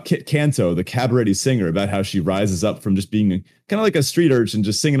about Kit Canto, the cabaret singer, about how she rises up from just being kind of like a street urchin,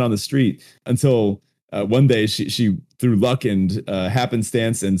 just singing on the street until one day she through luck and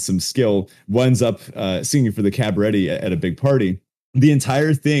happenstance and some skill, winds up singing for the cabaret at a big party. The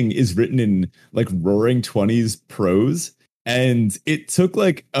entire thing is written in roaring 20s prose. And it took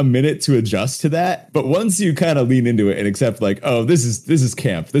a minute to adjust to that. But once you kind of lean into it and accept oh, this is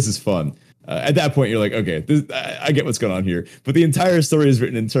camp, this is fun. At that point, you're like, okay, I get what's going on here. But the entire story is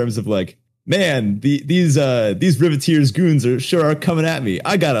written in terms of man, these Riveteers goons are coming at me.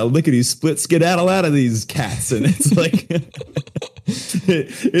 I got a lickety split skedaddle out of these cats. And it's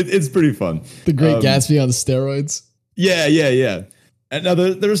it's pretty fun. The Great Gatsby on steroids. Yeah. And now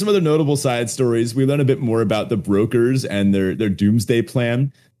there are some other notable side stories. We learn a bit more about the brokers and their doomsday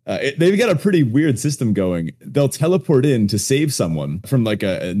plan. They've got a pretty weird system going. They'll teleport in to save someone from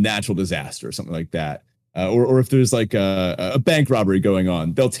a natural disaster or something like that. Or if there's a bank robbery going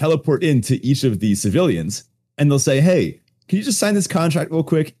on, they'll teleport into each of the civilians and they'll say, hey, can you just sign this contract real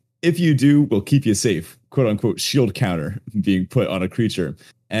quick? If you do, we'll keep you safe. Quote unquote shield counter being put on a creature.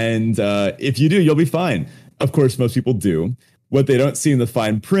 And if you do, you'll be fine. Of course, most people do. What they don't see in the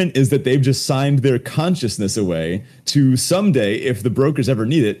fine print is that they've just signed their consciousness away to someday, if the brokers ever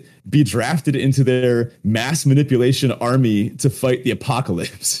need it, be drafted into their mass manipulation army to fight the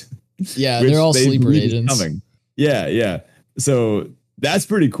apocalypse. Yeah, they're all sleeper agents. Coming. Yeah. So that's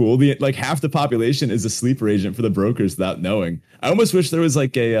pretty cool. Half the population is a sleeper agent for the brokers without knowing. I almost wish there was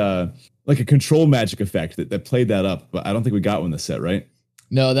a control magic effect that played that up, but I don't think we got one this set, right?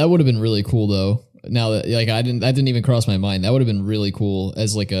 No, that would have been really cool though. Now that that didn't even cross my mind. That would have been really cool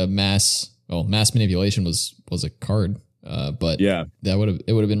as a mass manipulation was a card. But yeah, it would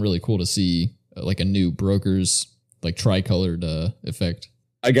have been really cool to see a new brokers tricolored effect.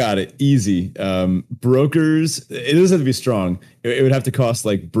 I got it. Easy. Brokers, it doesn't have to be strong. It would have to cost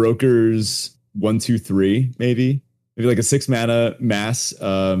brokers 1, 2, 3, maybe a 6 mana mass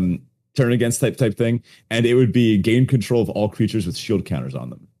turn against type thing. And it would be gain control of all creatures with shield counters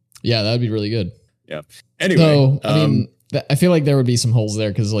on them. Yeah, that would be really good. Yeah. Anyway, so, I feel like there would be some holes there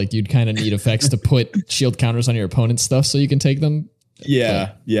because you'd kind of need effects to put shield counters on your opponent's stuff so you can take them.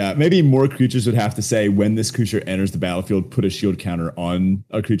 Yeah. Maybe more creatures would have to say when this creature enters the battlefield, put a shield counter on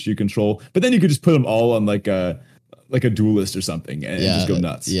a creature you control. But then you could just put them all on a duelist or something and just go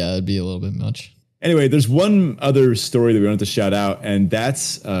nuts. Yeah, it'd be a little bit much. Anyway, there's one other story that we wanted to shout out, and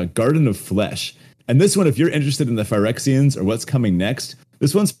that's Garden of Flesh. And this one, if you're interested in the Phyrexians or what's coming next,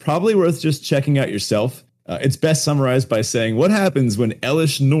 this one's probably worth just checking out yourself. It's best summarized by saying, what happens when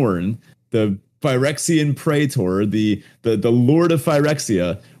Elish Norn, the Phyrexian Praetor, the Lord of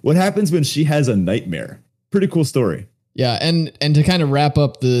Phyrexia, what happens when she has a nightmare? Pretty cool story. Yeah, and to kind of wrap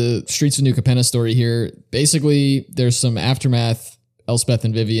up the Streets of New Capenna story here, basically there's some aftermath. Elspeth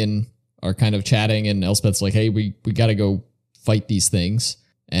and Vivian are kind of chatting, and Elspeth's like, hey, we got to go fight these things.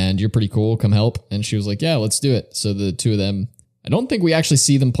 and you're pretty cool. Come help. And she was like, yeah, let's do it. So the two of them, I don't think we actually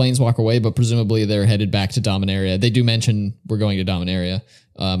see them planeswalk away, but presumably they're headed back to Dominaria. They do mention we're going to Dominaria.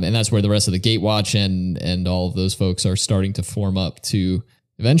 And that's where the rest of the Gatewatch and all of those folks are starting to form up to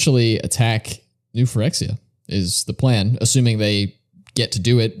eventually attack New Phyrexia is the plan, assuming they get to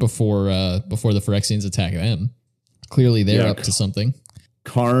do it before the Phyrexians attack them. Clearly they're up to something.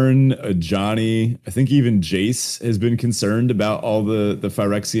 Karn, Johnny, I think even Jace has been concerned about all the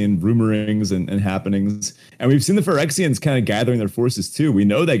Phyrexian rumorings and happenings. And we've seen the Phyrexians kind of gathering their forces too. We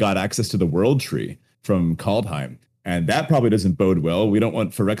know they got access to the World Tree from Kaldheim, and that probably doesn't bode well. We don't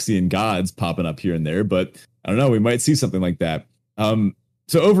want Phyrexian gods popping up here and there, but I don't know, we might see something like that.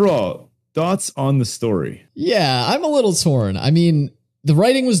 So overall, thoughts on the story? Yeah, I'm a little torn. I mean, the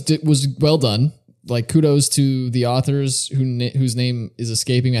writing was well done. Like, kudos to the authors whose name is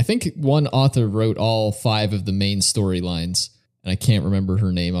escaping me. I think one author wrote all 5 of the main storylines, and I can't remember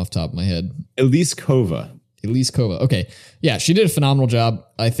her name off the top of my head. Elise Kova. Okay. Yeah, she did a phenomenal job.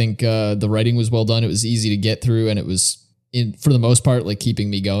 I think the writing was well done. It was easy to get through, and it was, for the most part, like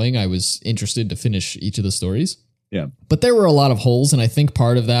keeping me going. I was interested to finish each of the stories. Yeah. But there were a lot of holes, and I think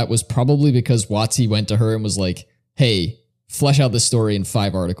part of that was probably because WotC went to her and was like, hey, flesh out this story in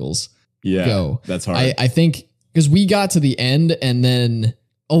 5 articles. Yeah, go. That's hard. I think because we got to the end and then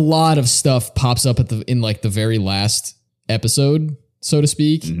a lot of stuff pops up in like the very last episode, so to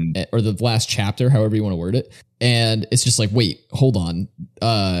speak, or the last chapter, however you want to word it. And it's just like, wait, hold on.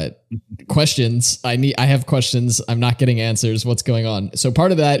 Questions. I have questions. I'm not getting answers. What's going on? So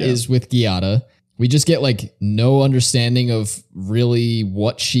part of that is with Giada. We just get like no understanding of really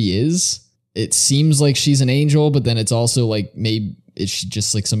what she is. It seems like she's an angel, but then it's also like maybe is she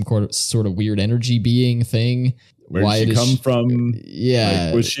just like some sort of weird energy being thing? Where did she come from? Yeah.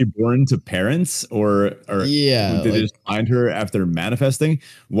 Like, was she born to parents or did they just find her after manifesting?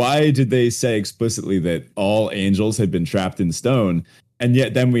 Why did they say explicitly that all angels had been trapped in stone? And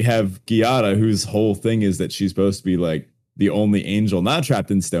yet then we have Giada, whose whole thing is that she's supposed to be like the only angel not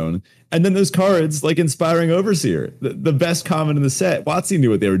trapped in stone. And then those cards like Inspiring Overseer, the best comment in the set. WotC knew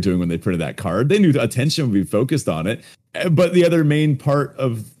what they were doing when they printed that card. They knew attention would be focused on it. But the other main part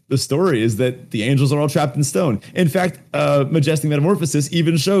of the story is that the angels are all trapped in stone. In fact, Majestic Metamorphosis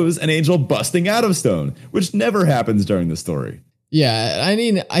even shows an angel busting out of stone, which never happens during the story. Yeah, I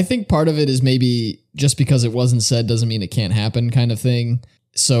mean, I think part of it is maybe just because it wasn't said doesn't mean it can't happen kind of thing.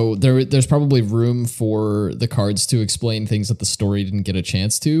 So there's probably room for the cards to explain things that the story didn't get a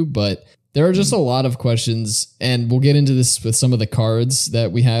chance to, but there are just a lot of questions, and we'll get into this with some of the cards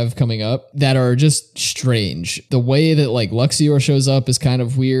that we have coming up that are just strange. The way that like Luxior shows up is kind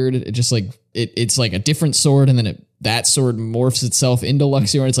of weird. It just like it's like a different sword, and then that sword morphs itself into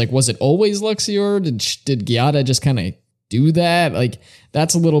Luxior. It's like, was it always Luxior? Did Giada just kind of do that? Like,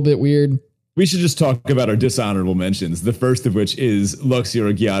 that's a little bit weird. We should just talk about our dishonorable mentions, the first of which is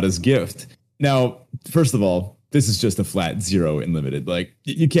Luxior Giada's gift. Now, first of all, this is just a flat 0 in limited. Like,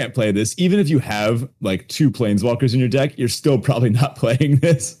 you can't play this. Even if you have like 2 planeswalkers in your deck, you're still probably not playing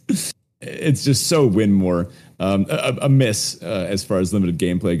this. It's just so win more. A miss as far as limited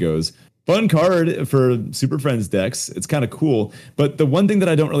gameplay goes. Fun card for Super Friends decks. It's kind of cool. But the one thing that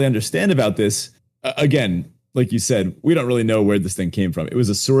I don't really understand about this, again, like you said, we don't really know where this thing came from. It was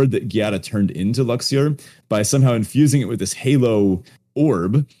a sword that Giada turned into Luxior by somehow infusing it with this Halo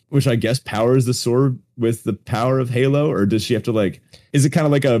orb, which I guess powers the sword with the power of Halo. Or does she have to like, is it kind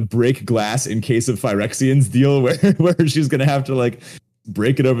of like a break glass in case of Phyrexians deal where she's going to have to like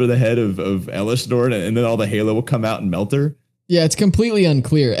break it over the head of Elishnor and then all the Halo will come out and melt her? Yeah, it's completely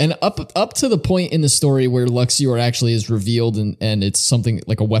unclear. And up to the point in the story where Luxior actually is revealed and it's something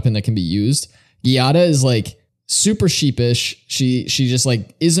like a weapon that can be used, Giada is like super sheepish. She just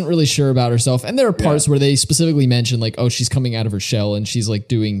like isn't really sure about herself. And there are parts where they specifically mention like, oh, she's coming out of her shell and she's like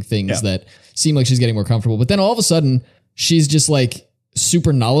doing things that seem like she's getting more comfortable. But then all of a sudden she's just like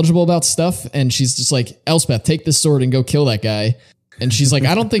super knowledgeable about stuff. And she's just like, Elspeth, take this sword and go kill that guy. And she's like,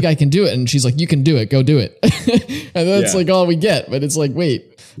 I don't think I can do it. And she's like, you can do it. Go do it. And that's like all we get. But it's like,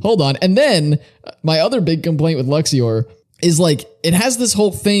 wait, hold on. And then my other big complaint with Luxior is like, it has this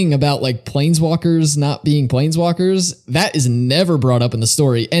whole thing about like planeswalkers not being planeswalkers. That is never brought up in the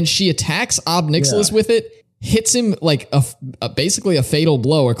story. And she attacks Ob Nixilis with it, hits him like basically a fatal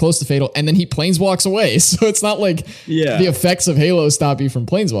blow or close to fatal, and then he planeswalks away. So it's not like the effects of Halo stop you from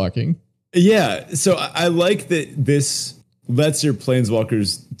planeswalking. Yeah. So I like that this lets your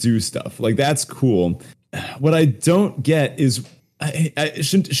planeswalkers do stuff. Like, that's cool. What I don't get is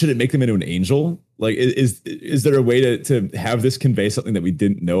should it make them into an angel? Like, is there a way to have this convey something that we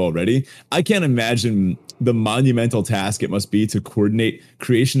didn't know already? I can't imagine the monumental task it must be to coordinate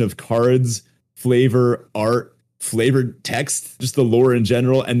creation of cards, flavor, art, flavored text, just the lore in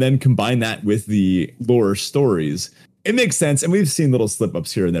general, and then combine that with the lore stories. It makes sense. And we've seen little slip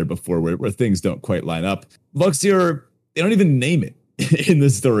ups here and there before where things don't quite line up. Luxior, they don't even name it in the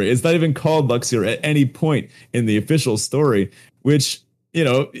story. It's not even called Luxior at any point in the official story, which, you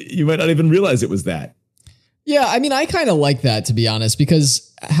know, you might not even realize it was that. Yeah, I mean, I kind of like that, to be honest,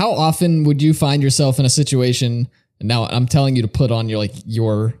 because how often would you find yourself in a situation, and now I'm telling you to put on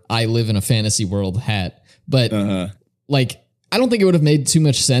your I live in a fantasy world hat, but like, I don't think it would have made too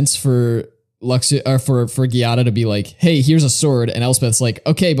much sense for Luxior or for Giada to be like, hey, here's a sword, and Elspeth's like,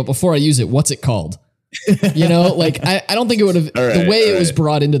 okay, but before I use it, what's it called? You know, like, I don't think it would have, the way it was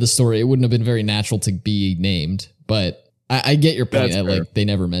brought into the story, it wouldn't have been very natural to be named, but I get your point. Like, they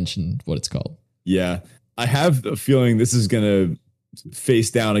never mentioned what it's called. Yeah. I have a feeling this is going to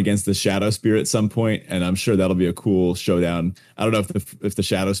face down against the Shadow Spear at some point, and I'm sure that'll be a cool showdown. I don't know if the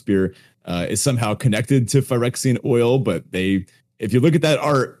Shadow Spear is somehow connected to Phyrexian oil, but if you look at that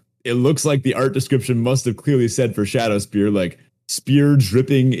art, it looks like the art description must have clearly said for Shadow Spear, like spear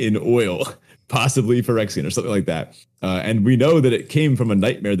dripping in oil, possibly Phyrexian or something like that. And we know that it came from a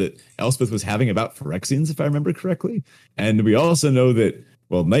nightmare that Elspeth was having about Phyrexians, if I remember correctly. And we also know that,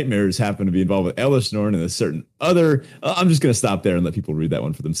 well, nightmares happen to be involved with Elishnorn and a certain other. I'm just going to stop there and let people read that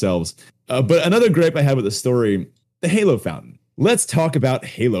one for themselves. But another gripe I have with the story, the Halo Fountain. Let's talk about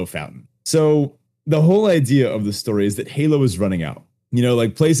Halo Fountain. So the whole idea of the story is that Halo is running out. You know,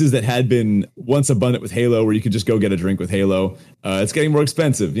 like places that had been once abundant with Halo where you could just go get a drink with Halo. It's getting more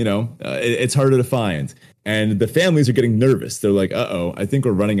expensive, you know, it's harder to find. And the families are getting nervous. They're like, uh-oh, I think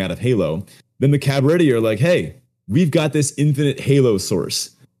we're running out of Halo. Then the Cabaretti are like, hey, we've got this infinite Halo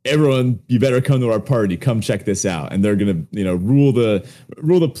source. Everyone, you better come to our party. Come check this out. And they're going to, you know, rule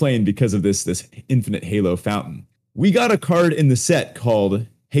the plane because of this infinite Halo fountain. We got a card in the set called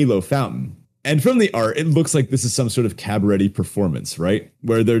Halo Fountain. And from the art, it looks like this is some sort of cabaret performance, right?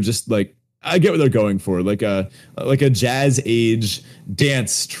 Where they're just like, I get what they're going for, like a jazz age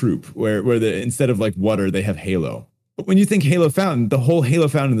dance troupe where instead of like water, they have Halo. But when you think Halo Fountain, the whole Halo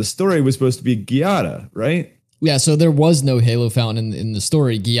Fountain in the story was supposed to be Giada, right? Yeah, so there was no Halo Fountain in the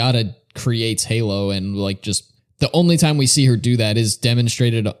story. Giada creates Halo, and like just the only time we see her do that is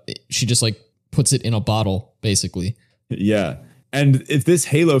demonstrated. She just like puts it in a bottle, basically. Yeah. And if this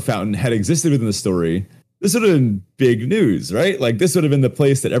Halo Fountain had existed within the story, this would have been big news, right? Like this would have been the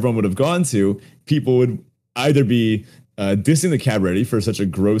place that everyone would have gone to. People would either be dissing the Cabaretti for such a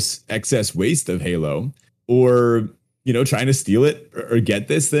gross excess waste of Halo, or, you know, trying to steal it or get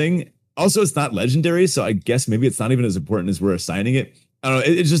this thing. Also, it's not legendary, so I guess maybe it's not even as important as we're assigning it. I don't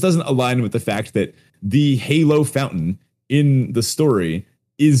know. It just doesn't align with the fact that the Halo Fountain in the story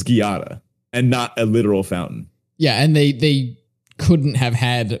is Giada and not a literal fountain. Yeah, and they couldn't have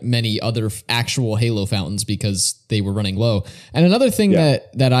had many other actual Halo fountains because they were running low. And another thing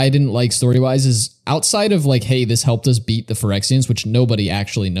that I didn't like story-wise is outside of like, hey, this helped us beat the Phyrexians, which nobody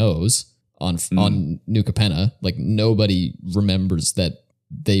actually knows on New Capenna. Like nobody remembers that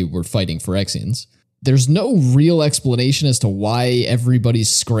they were fighting Phyrexians. There's no real explanation as to why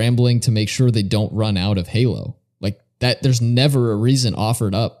everybody's scrambling to make sure they don't run out of Halo. Like that, there's never a reason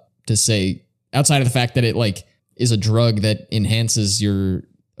offered up to say, outside of the fact that it like is a drug that enhances your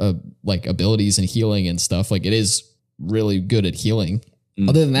like abilities and healing and stuff. Like it is really good at healing.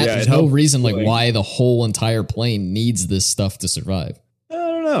 Other than that, there's no reason like why the whole entire plane needs this stuff to survive. I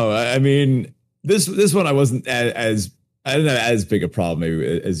don't know. I mean, this one I wasn't I didn't have as big a problem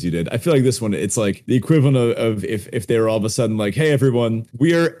maybe as you did. I feel like this one, it's like the equivalent of if they were all of a sudden like, hey, everyone,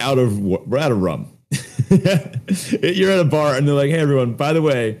 we're out of rum. You're at a bar and they're like, hey, everyone, by the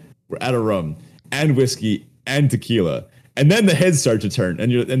way, we're out of rum and whiskey and tequila. And then the heads start to turn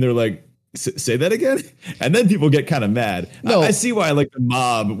and they're like, say that again? And then people get kind of mad. No. I see why like the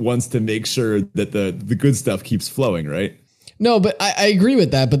mob wants to make sure that the good stuff keeps flowing, right? No, but I agree with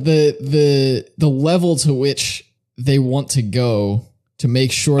that. But the level to which they want to go to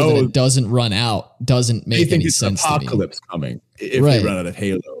make sure that it doesn't run out doesn't make any sense. Apocalypse to me. Coming if they run out of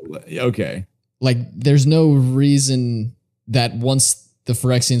Halo. Okay. Like there's no reason that once the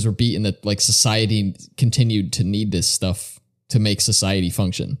Phyrexians were beaten that like society continued to need this stuff to make society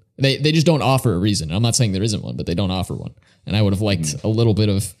function. They just don't offer a reason. I'm not saying there isn't one, but they don't offer one. And I would have liked a little bit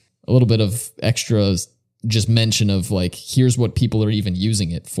of extra just mention of like, here's what people are even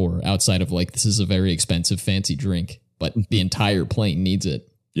using it for outside of like, this is a very expensive fancy drink, but the entire plane needs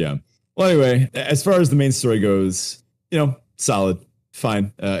it. Yeah. Well, anyway, as far as the main story goes, you know, solid,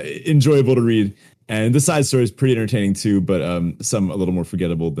 fine, enjoyable to read. And the side story is pretty entertaining too, but some a little more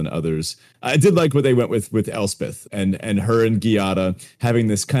forgettable than others. I did like what they went with Elspeth and her and Giada having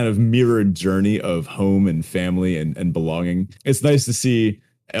this kind of mirrored journey of home and family and belonging. It's nice to see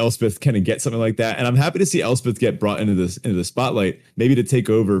Elspeth kind of get something like that, and I'm happy to see Elspeth get brought into the spotlight, maybe to take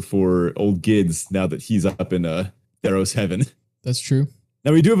over for old Gids now that he's up in Theros heaven. That's true.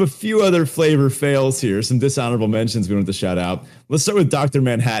 Now, we do have a few other flavor fails here, some dishonorable mentions we want to shout out. Let's start with Dr.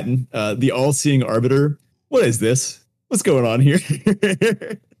 Manhattan, the all-seeing arbiter. What is this? What's going on here?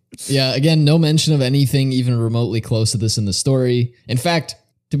 Yeah, again, no mention of anything even remotely close to this in the story. In fact,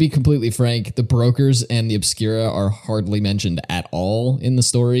 to be completely frank, the brokers and the Obscura are hardly mentioned at all in the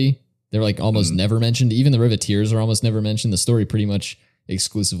story. They're like almost never mentioned. Even the Riveteers are almost never mentioned. The story pretty much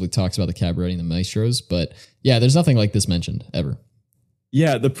exclusively talks about the Cabaret and the Maestros. But yeah, there's nothing like this mentioned ever.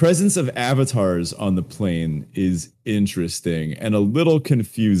 Yeah, the presence of avatars on the plane is interesting and a little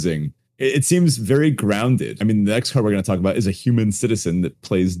confusing. It seems very grounded. I mean, the next card we're going to talk about is a human citizen that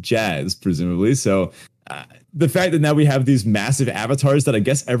plays jazz, presumably. So the fact that now we have these massive avatars that I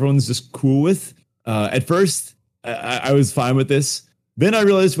guess everyone's just cool with. At first, I was fine with this. Then I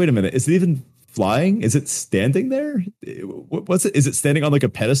realized, wait a minute, is it even flying? Is it standing there? What's it? Is it standing on like a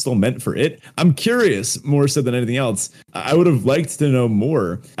pedestal meant for it? I'm curious more so than anything else. I would have liked to know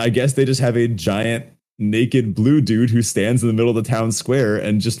more. I guess they just have a giant naked blue dude who stands in the middle of the town square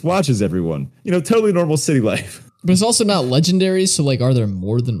and just watches everyone. You know, totally normal city life. But it's also not legendary, so like, are there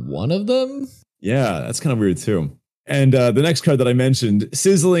more than one of them? Yeah, that's kind of weird too. And the next card that I mentioned,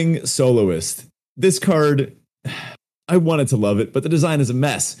 Sizzling Soloist. This card, I wanted to love it, but the design is a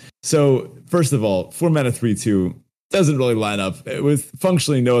mess. So first of all, 4 mana 3/2 doesn't really line up with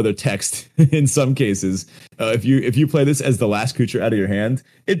functionally no other text in some cases. If you play this as the last creature out of your hand,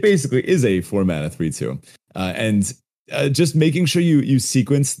 it basically is a 4 mana 3/2. And just making sure you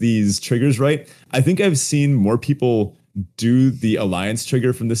sequence these triggers right. I think I've seen more people do the alliance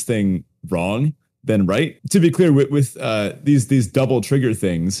trigger from this thing wrong than right. To be clear, with these double trigger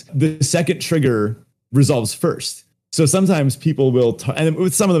things, the second trigger resolves first. So sometimes people will, and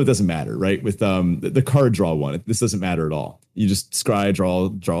with some of them it doesn't matter, right? With the card draw one, this doesn't matter at all. You just scry, draw,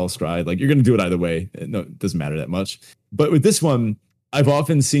 scry. Like you're going to do it either way. No, it doesn't matter that much. But with this one, I've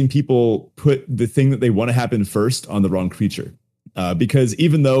often seen people put the thing that they want to happen first on the wrong creature. Because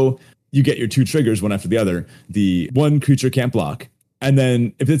even though you get your 2 triggers one after the other, the one creature can't block. And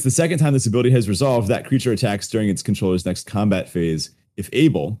then if it's the second time this ability has resolved, that creature attacks during its controller's next combat phase. If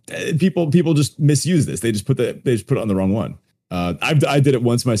able, people just misuse this. They just put it on the wrong one. I did it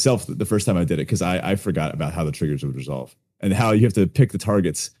once myself the first time I did it because I forgot about how the triggers would resolve and how you have to pick the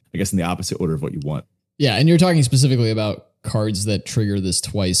targets, I guess, in the opposite order of what you want. Yeah, and you're talking specifically about cards that trigger this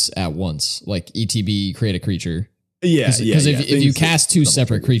twice at once, like ETB, create a creature. Yeah, because if you cast 2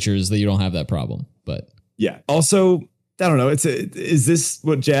 separate creatures, then you don't have that problem. But yeah, also, I don't know. Is this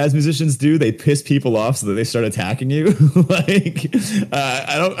what jazz musicians do? They piss people off so that they start attacking you. Like,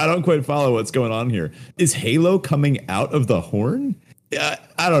 I don't quite follow what's going on here. Is Halo coming out of the horn?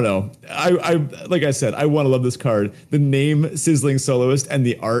 I don't know. I like I said, I want to love this card. The name Sizzling Soloist and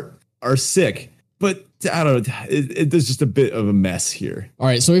the art are sick, but I don't know. There's just a bit of a mess here. All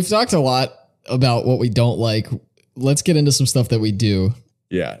right, so we've talked a lot about what we don't like. Let's get into some stuff that we do.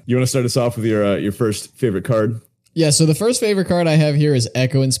 Yeah, you want to start us off with your first favorite card? Yeah, so the first favorite card I have here is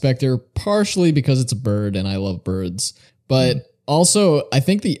Echo Inspector, partially because it's a bird and I love birds. But also, I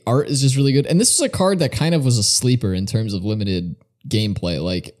think the art is just really good. And this was a card that kind of was a sleeper in terms of limited gameplay.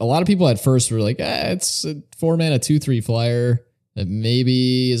 Like, a lot of people at first were like, it's a 4 mana 2/3 flyer that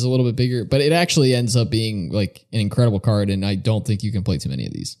maybe is a little bit bigger. But it actually ends up being like an incredible card, and I don't think you can play too many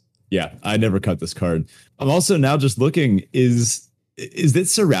of these. Yeah, I never cut this card. I'm also now just looking, is it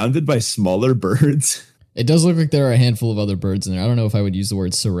surrounded by smaller birds? It does look like there are a handful of other birds in there. I don't know if I would use the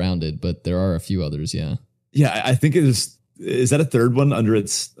word surrounded, but there are a few others, yeah. Yeah, I think it is that a third one under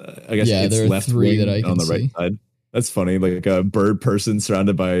its, I guess, yeah, its there are left 3 wing that I can on the right side. That's funny, like a bird person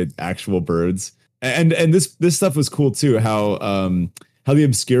surrounded by actual birds. And this stuff was cool too, how the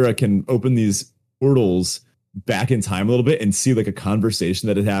Obscura can open these portals back in time a little bit and see like a conversation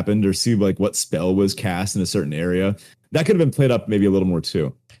that had happened or see like what spell was cast in a certain area. That could have been played up maybe a little more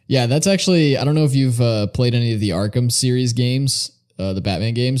too. Yeah, that's actually, I don't know if you've played any of the Arkham series games, the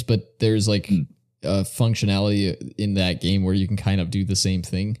Batman games, but there's like functionality in that game where you can kind of do the same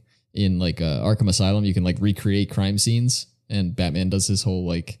thing in like Arkham Asylum. You can like recreate crime scenes, and Batman does his whole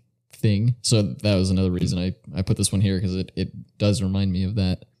like thing. So that was another reason I put this one here, because it does remind me of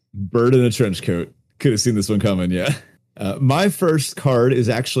that. Bird in a trench coat. Could have seen this one coming, yeah. My first card is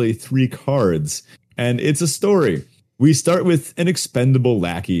actually 3 cards, and it's a story. We start with an expendable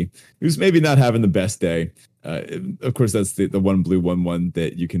lackey who's maybe not having the best day. Of course, that's the one blue 1/1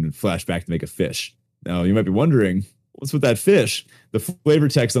 that you can flash back to make a fish. Now, you might be wondering, what's with that fish? The flavor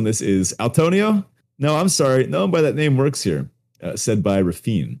text on this is Altonio? No, I'm sorry. No one by that name works here, said by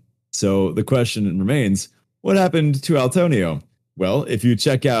Rafine. So the question remains, what happened to Altonio? Well, if you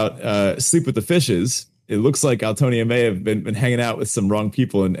check out Sleep with the Fishes, it looks like Altonio may have been hanging out with some wrong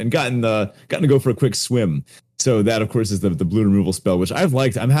people and gotten to go for a quick swim. So that, of course, is the blue removal spell, which I've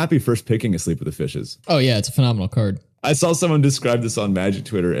liked. I'm happy first picking Asleep with the Fishes. Oh, yeah, it's a phenomenal card. I saw someone describe this on Magic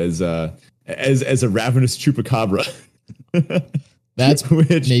Twitter as a ravenous chupacabra. That's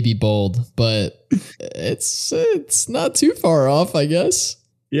maybe bold, but it's not too far off, I guess.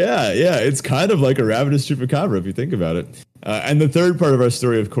 Yeah, it's kind of like a ravenous chupacabra if you think about it. And the third part of our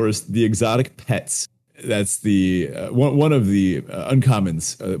story, of course, the exotic pets. That's the one of the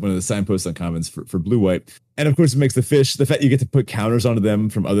uncommons, one of the signpost uncommons for blue-white. And of course, it makes the fish, the fact you get to put counters onto them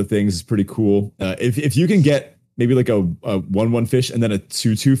from other things is pretty cool. If you can get maybe like a 1/1 fish and then a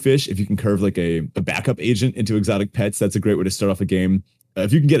 2/2 fish, if you can curve like a backup agent into exotic pets, that's a great way to start off a game.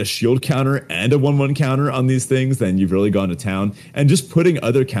 If you can get a shield counter and a 1/1 counter on these things, then you've really gone to town. And just putting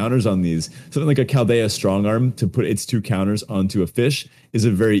other counters on these, something like a Chaldea Strongarm to put its 2 counters onto a fish is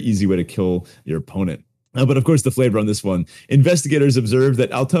a very easy way to kill your opponent. But of course, the flavor on this one. Investigators observed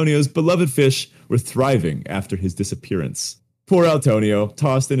that Altonio's beloved fish were thriving after his disappearance. Poor Altonio,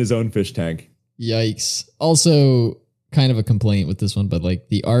 tossed in his own fish tank. Yikes. Also, kind of a complaint with this one, but like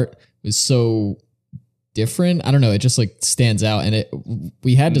the art was so different. I don't know. It just like stands out. And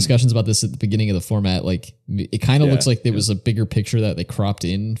we had discussions about this at the beginning of the format. Like it kind of looks like there was a bigger picture that they cropped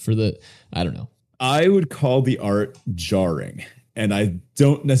in for I don't know. I would call the art jarring, and I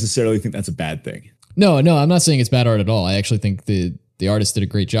don't necessarily think that's a bad thing. No, I'm not saying it's bad art at all. I actually think the artist did a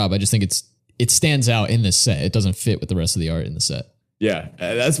great job. I just think it stands out in this set. It doesn't fit with the rest of the art in the set. Yeah,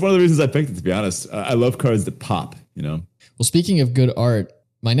 that's one of the reasons I picked it, to be honest. I love cards that pop, you know? Well, speaking of good art,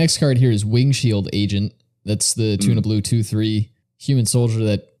 my next card here is Wing Shield Agent. That's the Tuna Blue 2/3 human soldier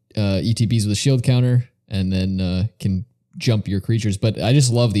that ETBs with a shield counter and then can jump your creatures. But I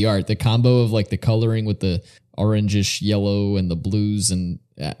just love the art. The combo of like the coloring with the orangish yellow and the blues, and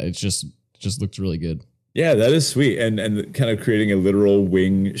it just looks really good. Yeah, that is sweet. And kind of creating a literal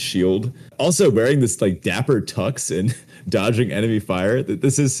wing shield. Also wearing this like dapper tux and dodging enemy fire.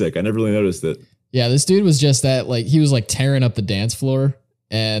 This is sick. I never really noticed it. Yeah, this dude was just he was like tearing up the dance floor,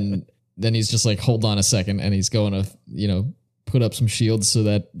 and then he's just like, hold on a second, and he's going to, put up some shields so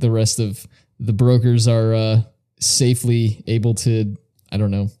that the rest of the brokers are safely able to, I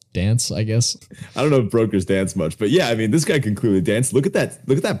don't know, dance, I guess. I don't know if brokers dance much, but yeah, I mean, this guy can clearly dance. Look at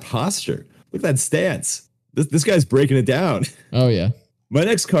that posture. Look at that stance. This guy's breaking it down. Oh, yeah. My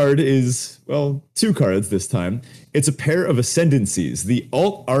next card is, well, 2 cards this time. It's a pair of Ascendancies, the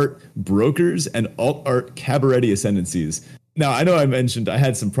Alt Art Brokers and Alt Art Cabaretti Ascendancies. Now, I know I mentioned I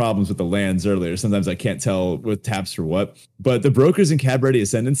had some problems with the lands earlier. Sometimes I can't tell what taps for what. But the Brokers and Cabaretti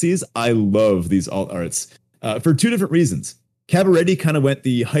Ascendancies, I love these Alt Arts for 2 different reasons. Cabaretti kind of went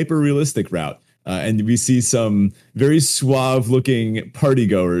the hyper-realistic route. And we see some very suave-looking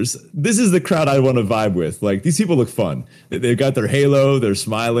partygoers. This is the crowd I want to vibe with. Like, these people look fun. They've got their halo. They're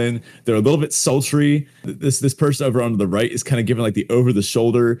smiling. They're a little bit sultry. This person over on the right is kind of giving like the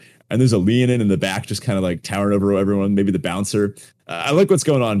over-the-shoulder. And there's a Leonin in the back just kind of like towering over everyone, maybe the bouncer. I like what's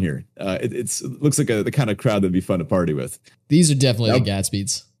going on here. It looks like the kind of crowd that'd be fun to party with. These are definitely the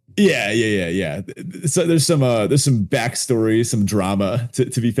Gatsby's. Yeah. So there's some backstory, some drama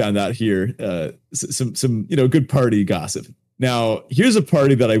to be found out here. Some good party gossip. Now, here's a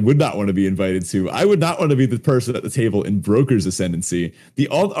party that I would not want to be invited to. I would not want to be the person at the table in Broker's Ascendancy. The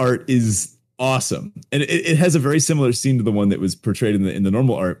alt art is awesome, and it has a very similar scene to the one that was portrayed in the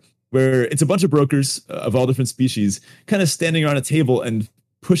normal art, where it's a bunch of brokers of all different species kind of standing around a table and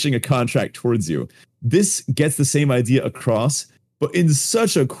pushing a contract towards you. This gets the same idea across, but in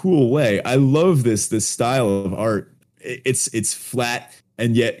such a cool way. I love this style of art. It's flat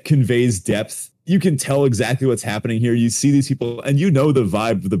and yet conveys depth. You can tell exactly what's happening here. You see these people and you know the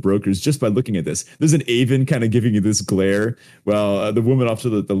vibe of the brokers just by looking at this. There's an Avon kind of giving you this glare, while the woman off to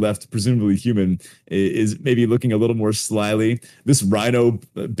the left, presumably human, is maybe looking a little more slyly. This rhino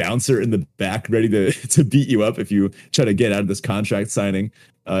bouncer in the back ready to beat you up if you try to get out of this contract signing.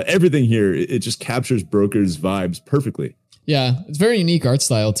 Everything here, it just captures brokers' vibes perfectly. Yeah, it's very unique art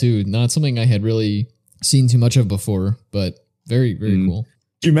style too. Not something I had really seen too much of before, but very, very cool.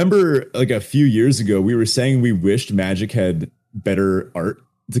 Do you remember like a few years ago, we were saying we wished Magic had better art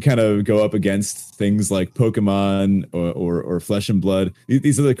to kind of go up against things like Pokemon or Flesh and Blood?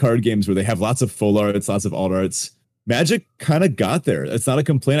 These are the card games where they have lots of full arts, lots of alt arts. Magic kind of got there. That's not a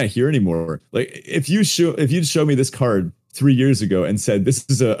complaint I hear anymore. Like if you'd show me this card 3 years ago and said this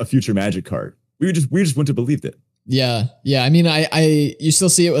is a future Magic card, we just wouldn't have believed it. Yeah. I mean, you still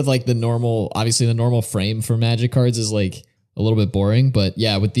see it with like the normal frame for Magic cards is like a little bit boring, but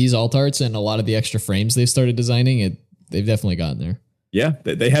yeah, with these alt arts and a lot of the extra frames they've started designing, they've definitely gotten there. Yeah,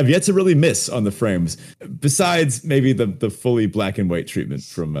 they have yet to really miss on the frames, besides maybe the fully black and white treatment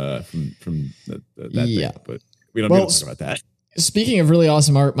from that thing. But we don't need to talk about that. Speaking of really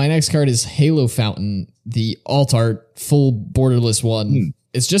awesome art, my next card is Halo Fountain, the alt art full borderless one.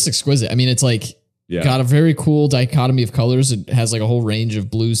 It's just exquisite. I mean, it's like got a very cool dichotomy of colors. It has like a whole range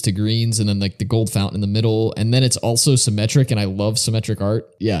of blues to greens and then like the gold fountain in the middle. And then it's also symmetric, and I love symmetric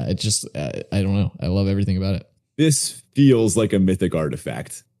art. Yeah, it just, I don't know. I love everything about it. This feels like a mythic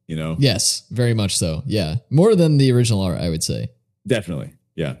artifact, you know? Yes, very much so. Yeah. More than the original art, I would say. Definitely.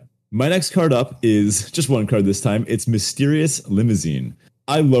 Yeah. My next card up is just one card this time. It's Mysterious Limousine.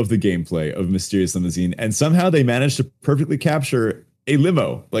 I love the gameplay of Mysterious Limousine, and somehow they managed to perfectly capture a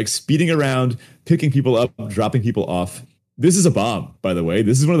limo, like speeding around, picking people up, dropping people off. This is a bomb, by the way.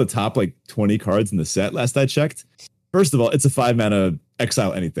 This is one of the top like 20 cards in the set last I checked. First of all, it's a 5-mana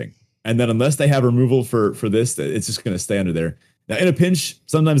exile anything. And then unless they have removal for this, it's just going to stay under there. Now, in a pinch,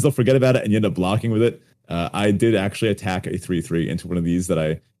 sometimes they'll forget about it and you end up blocking with it. I did actually attack a 3/3 into one of these that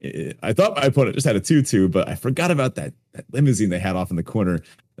I thought my opponent just had a 2/2, but I forgot about that limousine they had off in the corner.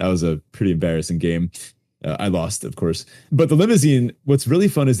 That was a pretty embarrassing game. I lost, of course. But the limousine, what's really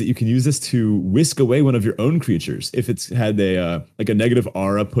fun is that you can use this to whisk away one of your own creatures if it's had a negative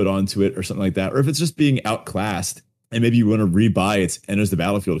aura put onto it or something like that, or if it's just being outclassed and maybe you want to rebuy its enters the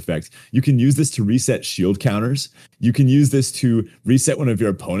battlefield effect. You can use this to reset shield counters. You can use this to reset one of your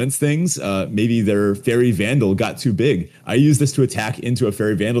opponent's things. Maybe their Fairy Vandal got too big. I used this to attack into a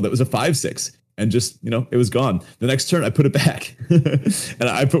Fairy Vandal that was a 5/6. And just, it was gone. The next turn, I put it back. And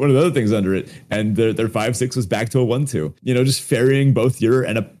I put one of the other things under it. And their 5/6 was back to a 1/2. Just ferrying both your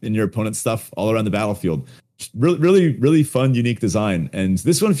and your opponent's stuff all around the battlefield. Really, really, really fun, unique design. And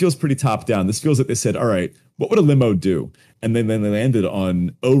this one feels pretty top down. This feels like they said, all right, what would a limo do? And then they landed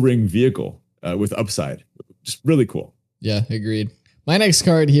on O-ring vehicle with upside. Just really cool. Yeah, agreed. My next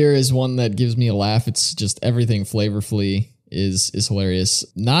card here is one that gives me a laugh. It's just everything flavorfully is hilarious.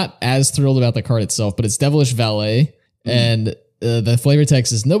 Not as thrilled about the card itself, but it's Devilish Valet. And the flavor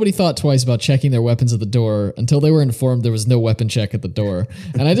text is, nobody thought twice about checking their weapons at the door until they were informed there was no weapon check at the door.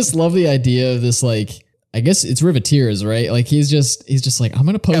 And I just love the idea of this, like, I guess it's Riveteers, right? Like he's just like, I'm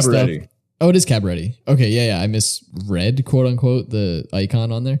going to post up. Oh, it is Cabretti. Okay. Yeah. I misread, quote unquote, the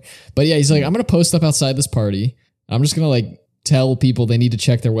icon on there. But yeah, he's like, I'm going to post up outside this party. I'm just going to like tell people they need to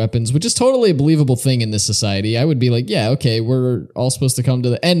check their weapons, which is totally a believable thing in this society. I would be like, yeah, okay, we're all supposed to come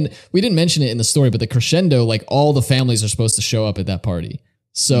to and we didn't mention it in the story, but the crescendo, like all the families are supposed to show up at that party.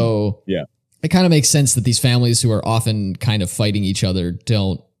 So yeah, it kind of makes sense that these families who are often kind of fighting each other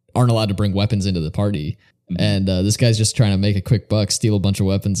aren't allowed to bring weapons into the party. And this guy's just trying to make a quick buck, steal a bunch of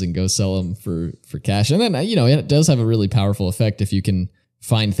weapons and go sell them for cash. And then, it does have a really powerful effect if you can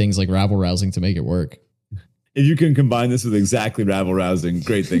find things like rabble rousing to make it work. If you can combine this with exactly rabble rousing,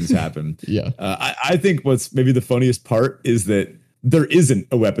 great things happen. Yeah. I think what's maybe the funniest part is that there isn't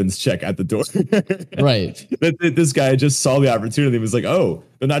a weapons check at the door. Right. This guy just saw the opportunity and was like, oh,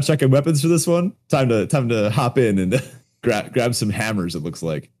 they're not checking weapons for this one? Time to hop in and grab some hammers, it looks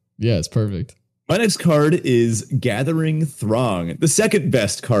like. Yeah, it's perfect. My next card is Gathering Throng, the second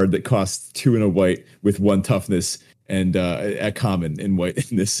best card that costs 2 and a white with 1 toughness and a common in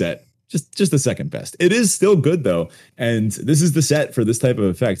white in this set. Just the second best. It is still good though, and this is the set for this type of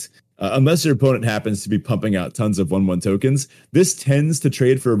effect. Unless your opponent happens to be pumping out tons of 1/1 tokens, this tends to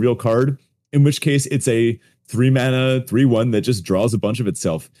trade for a real card, in which case it's a 3-mana 3/1 that just draws a bunch of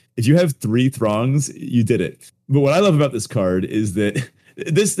itself. If you have 3 Throngs, you did it. But what I love about this card is that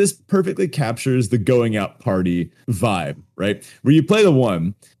this perfectly captures the going out party vibe, right? Where you play the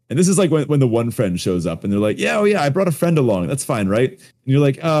 1, and this is like when the one friend shows up and they're like, yeah, I brought a friend along. That's fine, right? And you're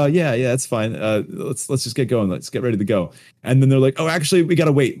like, yeah, that's fine. Let's just get going. Let's get ready to go. And then they're like, oh, actually, we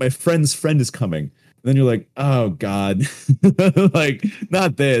gotta wait. My friend's friend is coming. And then you're like, oh God, like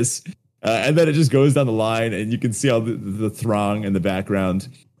not this. And then it just goes down the line and you can see all the throng in the background.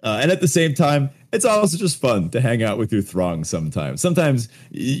 And at the same time, it's also just fun to hang out with your throng sometimes. Sometimes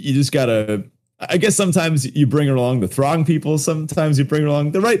you just gotta, I guess sometimes you bring along the throng people, sometimes you bring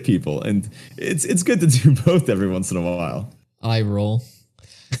along the right people. And it's good to do both every once in a while. I roll.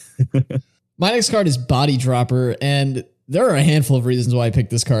 My next card is Body Dropper, and there are a handful of reasons why I picked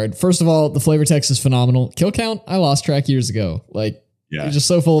this card. First of all, the flavor text is phenomenal. Kill count, I lost track years ago. Like, Yeah. He's just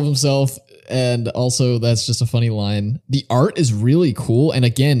so full of himself. And also, that's just a funny line. The art is really cool. And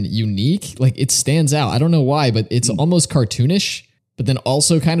again, unique. Like, it stands out. I don't know why, but it's almost cartoonish, but then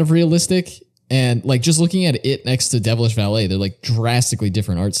also kind of realistic. And like, just looking at it next to Devilish Valet, they're like drastically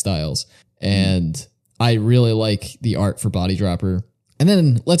different art styles. And I really like the art for Body Dropper. And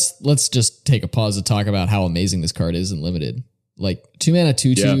then let's just take a pause to talk about how amazing this card is in Limited. Like 2-mana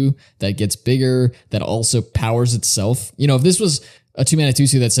 2/2 that gets bigger, that also powers itself. You know, if this was a 2-mana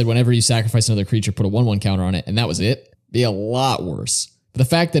 2/2 that said whenever you sacrifice another creature, put a 1/1 counter on it, and that was it, it'd be a lot worse. But the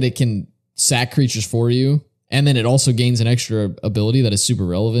fact that it can sack creatures for you, and then it also gains an extra ability that is super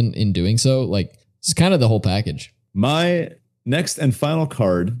relevant in doing so, like, it's kind of the whole package. My next and final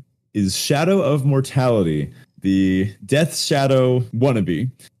card is Shadow of Mortality, the Death Shadow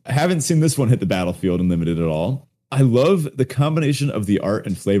wannabe. I haven't seen this one hit the battlefield in Limited at all. I love the combination of the art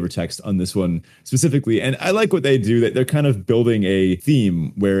and flavor text on this one specifically. And I like what they do, that they're kind of building a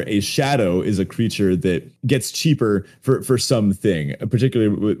theme where a shadow is a creature that gets cheaper for something,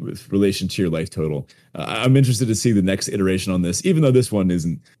 particularly with relation to your life total. I'm interested to see the next iteration on this, even though this one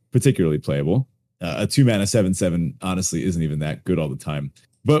isn't particularly playable. A 2-mana 7/7 honestly isn't even that good all the time.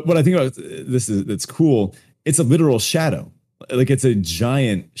 But what I think about this is that's cool. It's a literal shadow. Like, it's a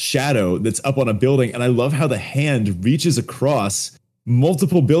giant shadow that's up on a building. And I love how the hand reaches across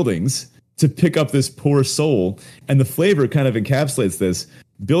multiple buildings to pick up this poor soul. And the flavor kind of encapsulates this.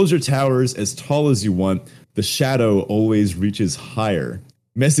 Build your towers as tall as you want. The shadow always reaches higher.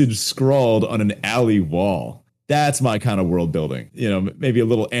 Message scrawled on an alley wall. That's my kind of world building. You know, maybe a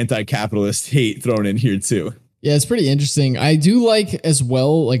little anti-capitalist hate thrown in here too. Yeah, it's pretty interesting. I do like as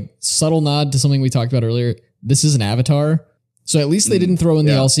well, like, subtle nod to something we talked about earlier. This is an avatar. So at least they didn't throw in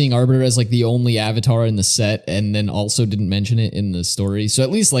the All-Seeing Arbiter as like the only avatar in the set, and then also didn't mention it in the story. So at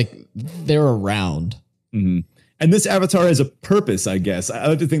least like they're around. Mm-hmm. And this avatar has a purpose, I guess. I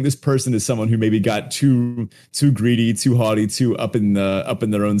like to think this person is someone who maybe got too greedy, too haughty, too up in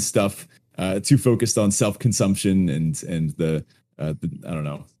their own stuff, too focused on self-consumption and the I don't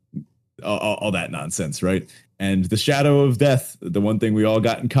know, all that nonsense, right? And the shadow of death, the one thing we all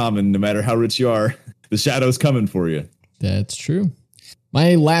got in common, no matter how rich you are, the shadow's coming for you. That's true.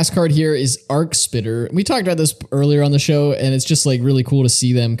 My last card here is Arc Spitter. We talked about this earlier on the show, and it's just like really cool to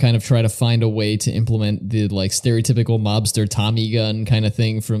see them kind of try to find a way to implement the like stereotypical mobster Tommy gun kind of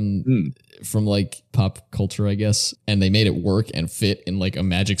thing from like pop culture, I guess. And they made it work and fit in like a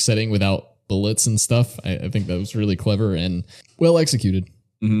Magic setting without bullets and stuff. I think that was really clever and well executed.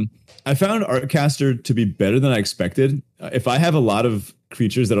 Mm-hmm. I found Artcaster to be better than I expected. If I have a lot of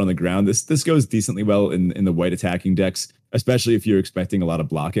creatures that are on the ground, this goes decently well in the white attacking decks, especially if you're expecting a lot of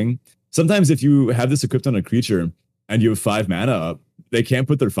blocking. Sometimes if you have this equipped on a creature and you have 5 mana up, they can't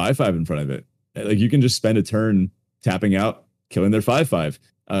put their 5/5 in front of it. Like, you can just spend a turn tapping out, killing their 5/5.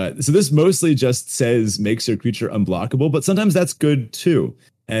 So this mostly just makes your creature unblockable, but sometimes that's good too.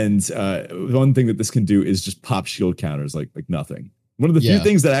 And one thing that this can do is just pop shield counters like nothing. One of the few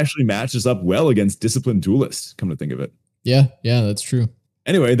things that actually matches up well against Disciplined Duelist, come to think of it. Yeah, that's true.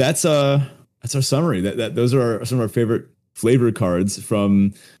 Anyway, that's our summary. Those are some of our favorite flavor cards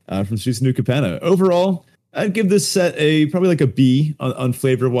from Streets of New Capenna. Overall, I'd give this set probably like a B on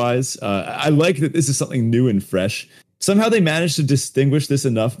flavor wise. I like that this is something new and fresh. Somehow they managed to distinguish this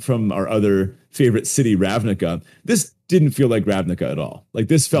enough from our other favorite city, Ravnica. This didn't feel like Ravnica at all. Like,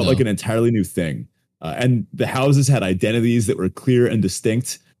 this felt like an entirely new thing. And the houses had identities that were clear and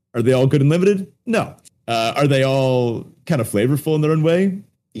distinct. Are they all good and limited? No. Are they all kind of flavorful in their own way?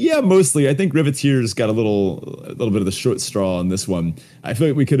 Yeah, mostly. I think Riveteers got a little bit of the short straw on this one. I feel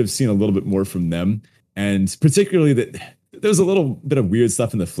like we could have seen a little bit more from them. And particularly that there was a little bit of weird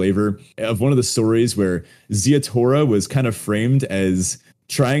stuff in the flavor of one of the stories where Ziatora was kind of framed as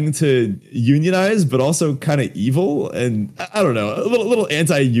trying to unionize, but also kind of evil. And I don't know, a little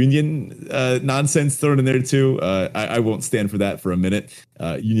anti-union nonsense thrown in there too. I won't stand for that for a minute.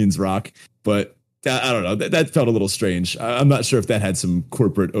 Unions rock. But I don't know. That felt a little strange. I'm not sure if that had some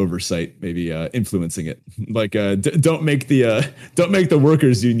corporate oversight, maybe influencing it. Like, don't make the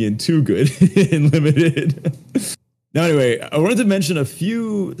workers' union too good in Limited. Now, anyway, I wanted to mention a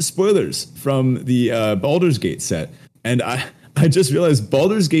few spoilers from the Baldur's Gate set, and I just realized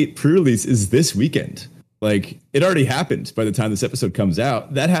Baldur's Gate pre-release is this weekend. Like, it already happened by the time this episode comes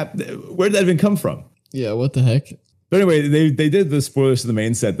out. Where did that even come from? Yeah, what the heck? But anyway, they did the spoilers to the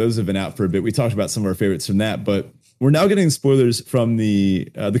main set. Those have been out for a bit. We talked about some of our favorites from that, but we're now getting spoilers from the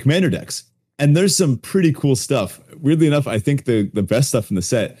commander decks. And there's some pretty cool stuff. Weirdly enough, I think the best stuff in the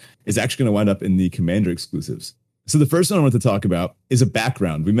set is actually going to wind up in the commander exclusives. So the first one I want to talk about is a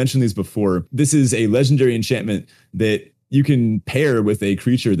background. We mentioned these before. This is a legendary enchantment that you can pair with a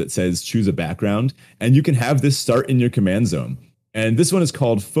creature that says choose a background, and you can have this start in your command zone. And this one is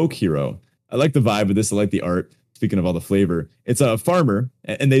called Folk Hero. I like the vibe of this. I like the art. Speaking of all the flavor, it's a farmer,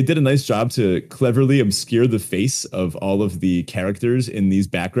 and they did a nice job to cleverly obscure the face of all of the characters in these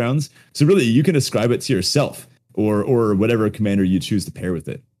backgrounds. So really, you can ascribe it to yourself or whatever commander you choose to pair with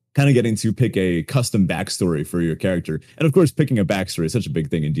it. Kind of getting to pick a custom backstory for your character. And of course, picking a backstory is such a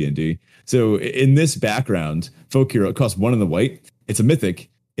big thing in D&D. So in this background, Folk Hero, it costs 1 in the white. It's a mythic.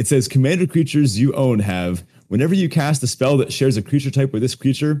 It says commander creatures you own have, whenever you cast a spell that shares a creature type with this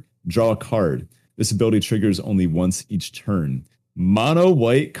creature, draw a card. This ability triggers only once each turn. Mono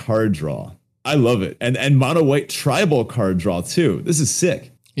white card draw. I love it. And mono white tribal card draw too. This is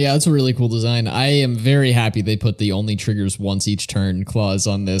sick. Yeah, that's a really cool design. I am very happy they put the only triggers once each turn clause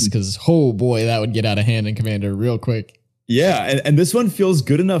on this because, oh boy, that would get out of hand in Commander real quick. Yeah, and this one feels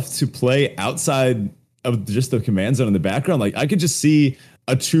good enough to play outside of just the command zone in the background. Like I could just see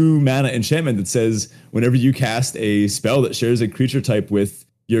a 2 mana enchantment that says whenever you cast a spell that shares a creature type with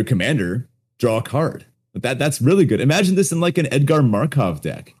your commander, draw a card. But that's really good. Imagine this in like an Edgar Markov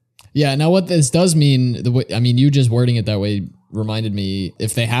deck. Yeah, now what this does mean, you just wording it that way reminded me,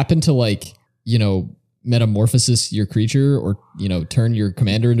 if they happen to like, metamorphosis your creature or, turn your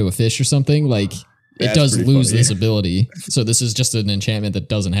commander into a fish or something, like it does lose funny. This ability. So this is just an enchantment that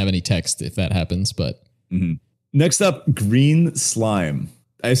doesn't have any text if that happens, but. Mm-hmm. Next up, green slime.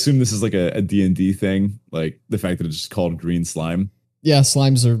 I assume this is like a D&D thing, like the fact that it's just called green slime. Yeah,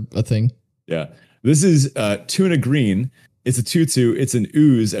 slimes are a thing. Yeah. This is 2 and a green. It's a 2/2. It's an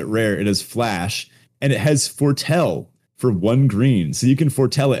ooze at rare. It has flash, and it has foretell for 1 green. So you can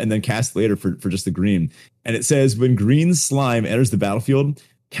foretell it and then cast later for just the green. And it says when green slime enters the battlefield,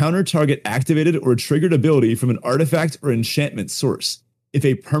 counter target activated or triggered ability from an artifact or enchantment source. If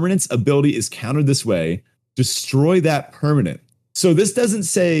a permanent's ability is countered this way, destroy that permanent. So this doesn't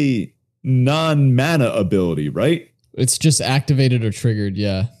say non-mana ability, right? It's just activated or triggered,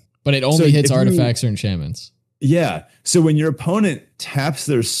 yeah. But it only hits artifacts or enchantments. Yeah. So when your opponent taps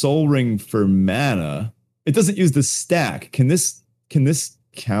their soul ring for mana, it doesn't use the stack. Can this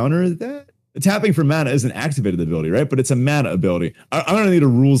counter that? Tapping for mana is an activated ability, right? But it's a mana ability. I'm gonna need a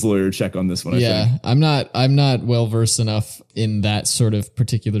rules lawyer check on this one. I think. I'm not well versed enough in that sort of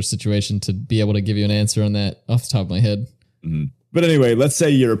particular situation to be able to give you an answer on that off the top of my head. Mm-hmm. But anyway, let's say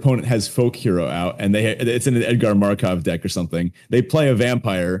your opponent has Folk Hero out and it's in an Edgar Markov deck or something. They play a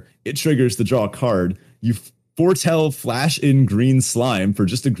vampire. It triggers to draw a card. You foretell flash in green slime for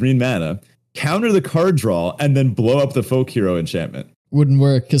just a green mana, counter the card draw, and then blow up the Folk Hero enchantment. Wouldn't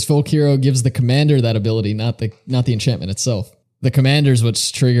work because Folk Hero gives the commander that ability, not the enchantment itself. The commander's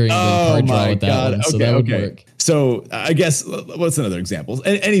what's triggering the card draw with that one, so that would work. So I guess what's another example?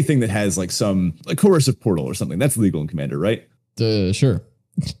 Anything that has like some like coercive portal or something that's legal in Commander, right? Sure.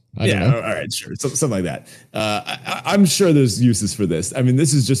 I don't know. All right, sure. Something like that. I'm sure there's uses for this. I mean,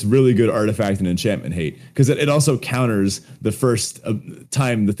 this is just really good artifact and enchantment hate because it also counters the first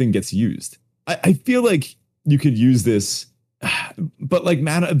time the thing gets used. I feel like you could use this, but like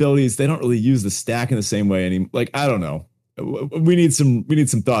mana abilities, they don't really use the stack in the same way anymore. Like, I don't know. We need some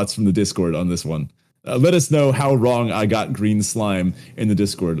thoughts from the Discord on this one. Let us know how wrong I got green slime in the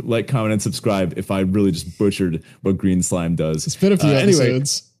Discord. Like, comment, and subscribe if I really just butchered what green slime does. It's been a few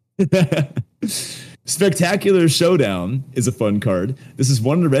episodes. Spectacular Showdown is a fun card. This is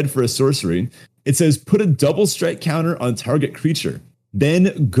 1 in red for a sorcery. It says put a double strike counter on target creature.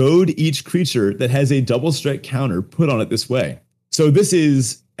 Then goad each creature that has a double strike counter put on it this way. So this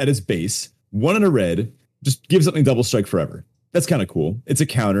is, at its base, 1 in a red, just give something double strike forever. That's kind of cool. It's a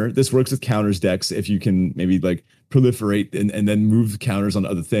counter. This works with counters decks if you can maybe like proliferate and then move counters on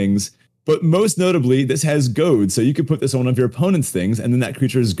other things. But most notably, this has goad. So you could put this on one of your opponent's things and then that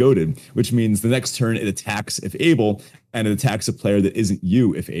creature is goaded, which means the next turn it attacks if able and it attacks a player that isn't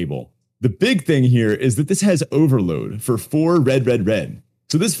you if able. The big thing here is that this has overload for 4 red.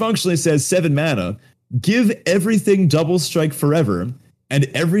 So this functionally says 7 mana, give everything double strike forever and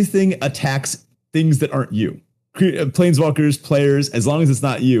everything attacks things that aren't you. Planeswalkers, players, as long as it's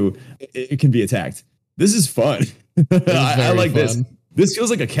not you, it can be attacked. This is fun. I like fun. This. This feels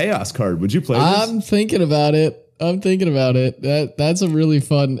like a chaos card. Would you play this? I'm thinking about it. That's a really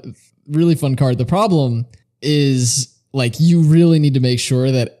fun card. The problem is like you really need to make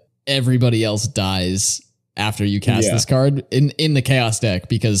sure that everybody else dies after you cast this card in the chaos deck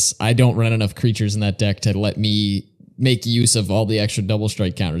because I don't run enough creatures in that deck to let me make use of all the extra double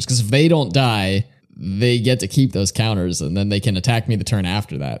strike counters. Because if they don't die, they get to keep those counters and then they can attack me the turn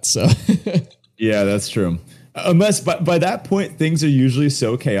after that. So yeah, that's true. Unless by that point, things are usually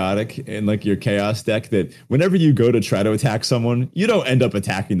so chaotic in like your chaos deck that whenever you go to try to attack someone, you don't end up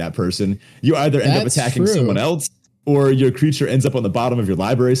attacking that person. You either end up attacking someone else, or your creature ends up on the bottom of your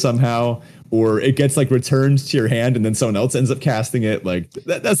library somehow, or it gets like returned to your hand and then someone else ends up casting it. Like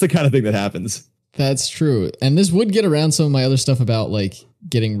that's the kind of thing that happens. That's true. And this would get around some of my other stuff about like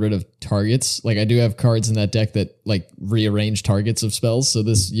getting rid of targets. Like I do have cards in that deck that like rearrange targets of spells. So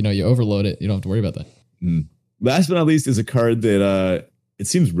this, you know, you overload it. You don't have to worry about that. Mm. Last but not least is a card that it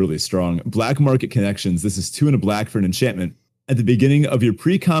seems really strong. Black Market Connections. This is 2 and a black for an enchantment. At the beginning of your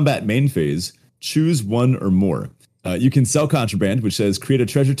pre-combat main phase, choose one or more. You can sell Contraband, which says create a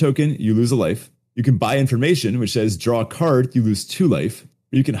treasure token, you lose a life. You can buy Information, which says draw a card, you lose 2 life.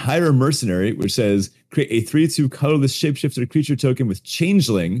 Or you can hire a Mercenary, which says create a 3/2 colorless shapeshifter creature token with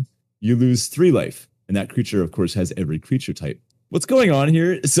Changeling, you lose 3 life. And that creature, of course, has every creature type. What's going on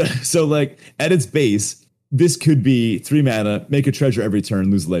here? So like at its base, this could be 3 mana, make a treasure every turn,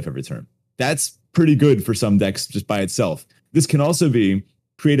 lose a life every turn. That's pretty good for some decks just by itself. This can also be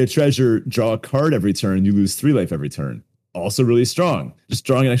create a treasure, draw a card every turn, you lose 3 life every turn. Also really strong. Just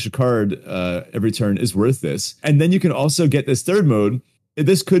drawing an extra card every turn is worth this. And then you can also get this third mode.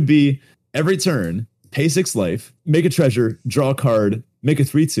 This could be every turn, pay 6 life, make a treasure, draw a card, make a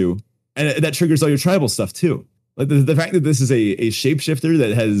 3/2, and that triggers all your tribal stuff too. Like the fact that this is a shapeshifter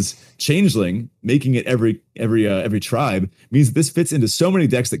that has Changeling, making it every tribe, means that this fits into so many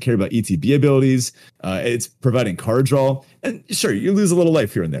decks that care about ETB abilities. It's providing card draw, and sure, you lose a little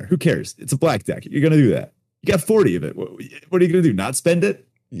life here and there. Who cares? It's a black deck. You're gonna do that. You got 40 of it. What are you gonna do? Not spend it?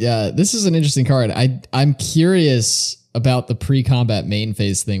 Yeah, this is an interesting card. I'm curious about the pre-combat main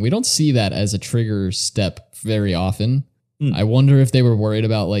phase thing. We don't see that as a trigger step very often. I wonder if they were worried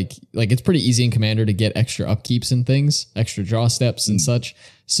about like it's pretty easy in Commander to get extra upkeeps and things, extra draw steps and such.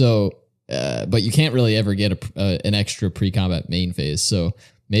 So, but you can't really ever get an extra pre-combat main phase. So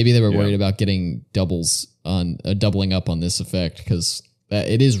maybe they were worried about getting doubling up on this effect because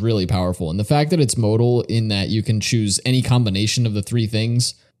it is really powerful. And the fact that it's modal in that you can choose any combination of the 3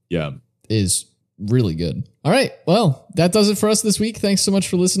 things, is really good. All right. Well, that does it for us this week. Thanks so much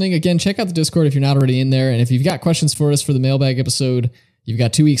for listening. Again, check out the Discord if you're not already in there. And if you've got questions for us for the mailbag episode, you've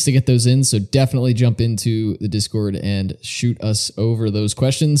got 2 weeks to get those in. So definitely jump into the Discord and shoot us over those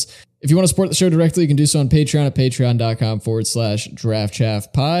questions. If you want to support the show directly, you can do so on Patreon at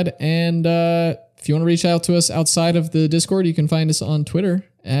patreon.com/draftchaffpod. And if you want to reach out to us outside of the Discord, you can find us on Twitter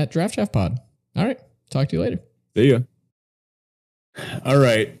at draftchaffpod. All right. Talk to you later. See ya. All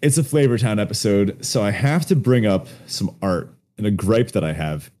right, it's a Flavortown episode, so I have to bring up some art and a gripe that I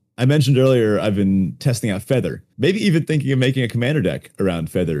have. I mentioned earlier I've been testing out Feather, maybe even thinking of making a commander deck around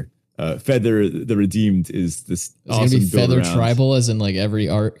Feather. Feather the Redeemed is this awesome gonna be Feather around. Tribal, as in like every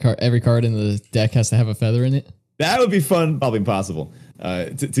card in the deck has to have a feather in it. That would be fun, probably impossible.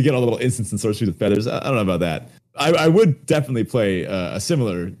 To get all the little instants and sorceries with feathers. I don't know about that. I would definitely play a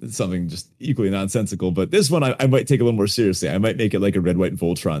similar, something just equally nonsensical, but this one I might take a little more seriously. I might make it like a red-white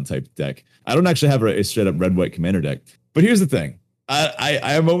Voltron type deck. I don't actually have a straight-up red-white commander deck. But here's the thing. I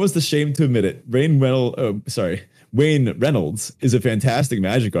am almost ashamed to admit it. Wayne Reynolds is a fantastic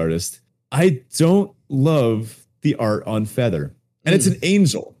Magic artist. I don't love the art on Feather. And it's an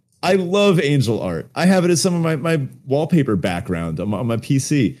angel. I love angel art. I have it as some of my wallpaper background on my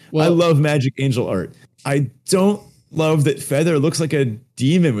PC. Well, I love Magic angel art. I don't love that Feather looks like a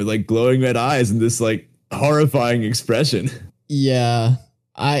demon with like glowing red eyes and this like horrifying expression. Yeah.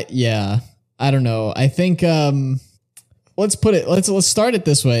 I don't know. I think let's start it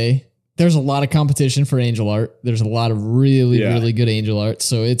this way. There's a lot of competition for angel art. There's a lot of really good angel art,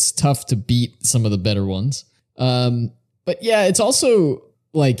 so it's tough to beat some of the better ones. But yeah, it's also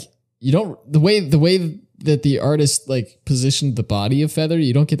like the way that the artist like positioned the body of Feather,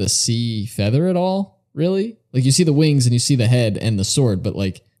 you don't get to see Feather at all. Really? Like you see the wings and you see the head and the sword, but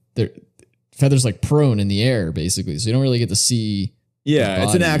like Feather's like prone in the air basically. So you don't really get to see. Yeah,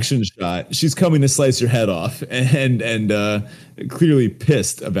 it's an action shot. She's coming to slice your head off and clearly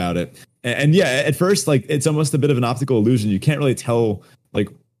pissed about it. And yeah, at first, like it's almost a bit of an optical illusion. You can't really tell, like,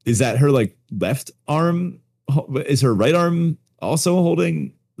 is that her like left arm? Is her right arm also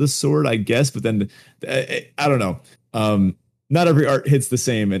holding the sword? I guess, but then I don't know. Not every art hits the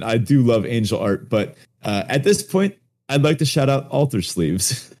same, and I do love angel art, but at this point, I'd like to shout out Alter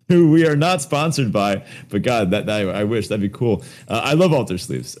Sleeves, who we are not sponsored by, but God, that I wish that'd be cool. I love Alter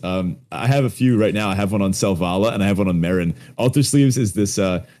Sleeves. I have a few right now. I have one on Selvala, and I have one on Marin. Alter Sleeves is this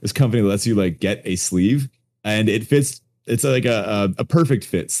company that lets you like get a sleeve, and it fits. It's like a perfect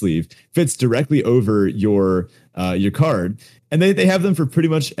fit sleeve. Fits directly over your card, and they have them for pretty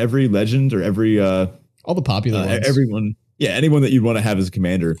much every legend or every All the popular ones. Everyone. Yeah, anyone that you'd want to have as a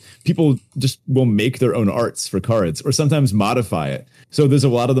commander. People just will make their own arts for cards or sometimes modify it. So there's a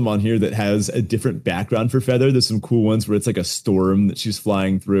lot of them on here that has a different background for Feather. There's some cool ones where it's like a storm that she's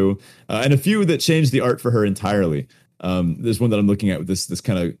flying through, and a few that change the art for her entirely. There's one that I'm looking at with this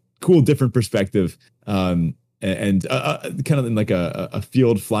kind of cool different perspective, and kind of in like a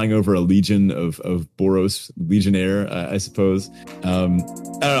field flying over a legion of Boros Legionnaire, I suppose. I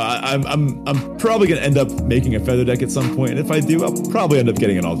don't know. I'm probably gonna end up making a Feather deck at some point, and if I do, I'll probably end up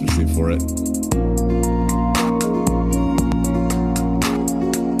getting an Alter Sleeve for it.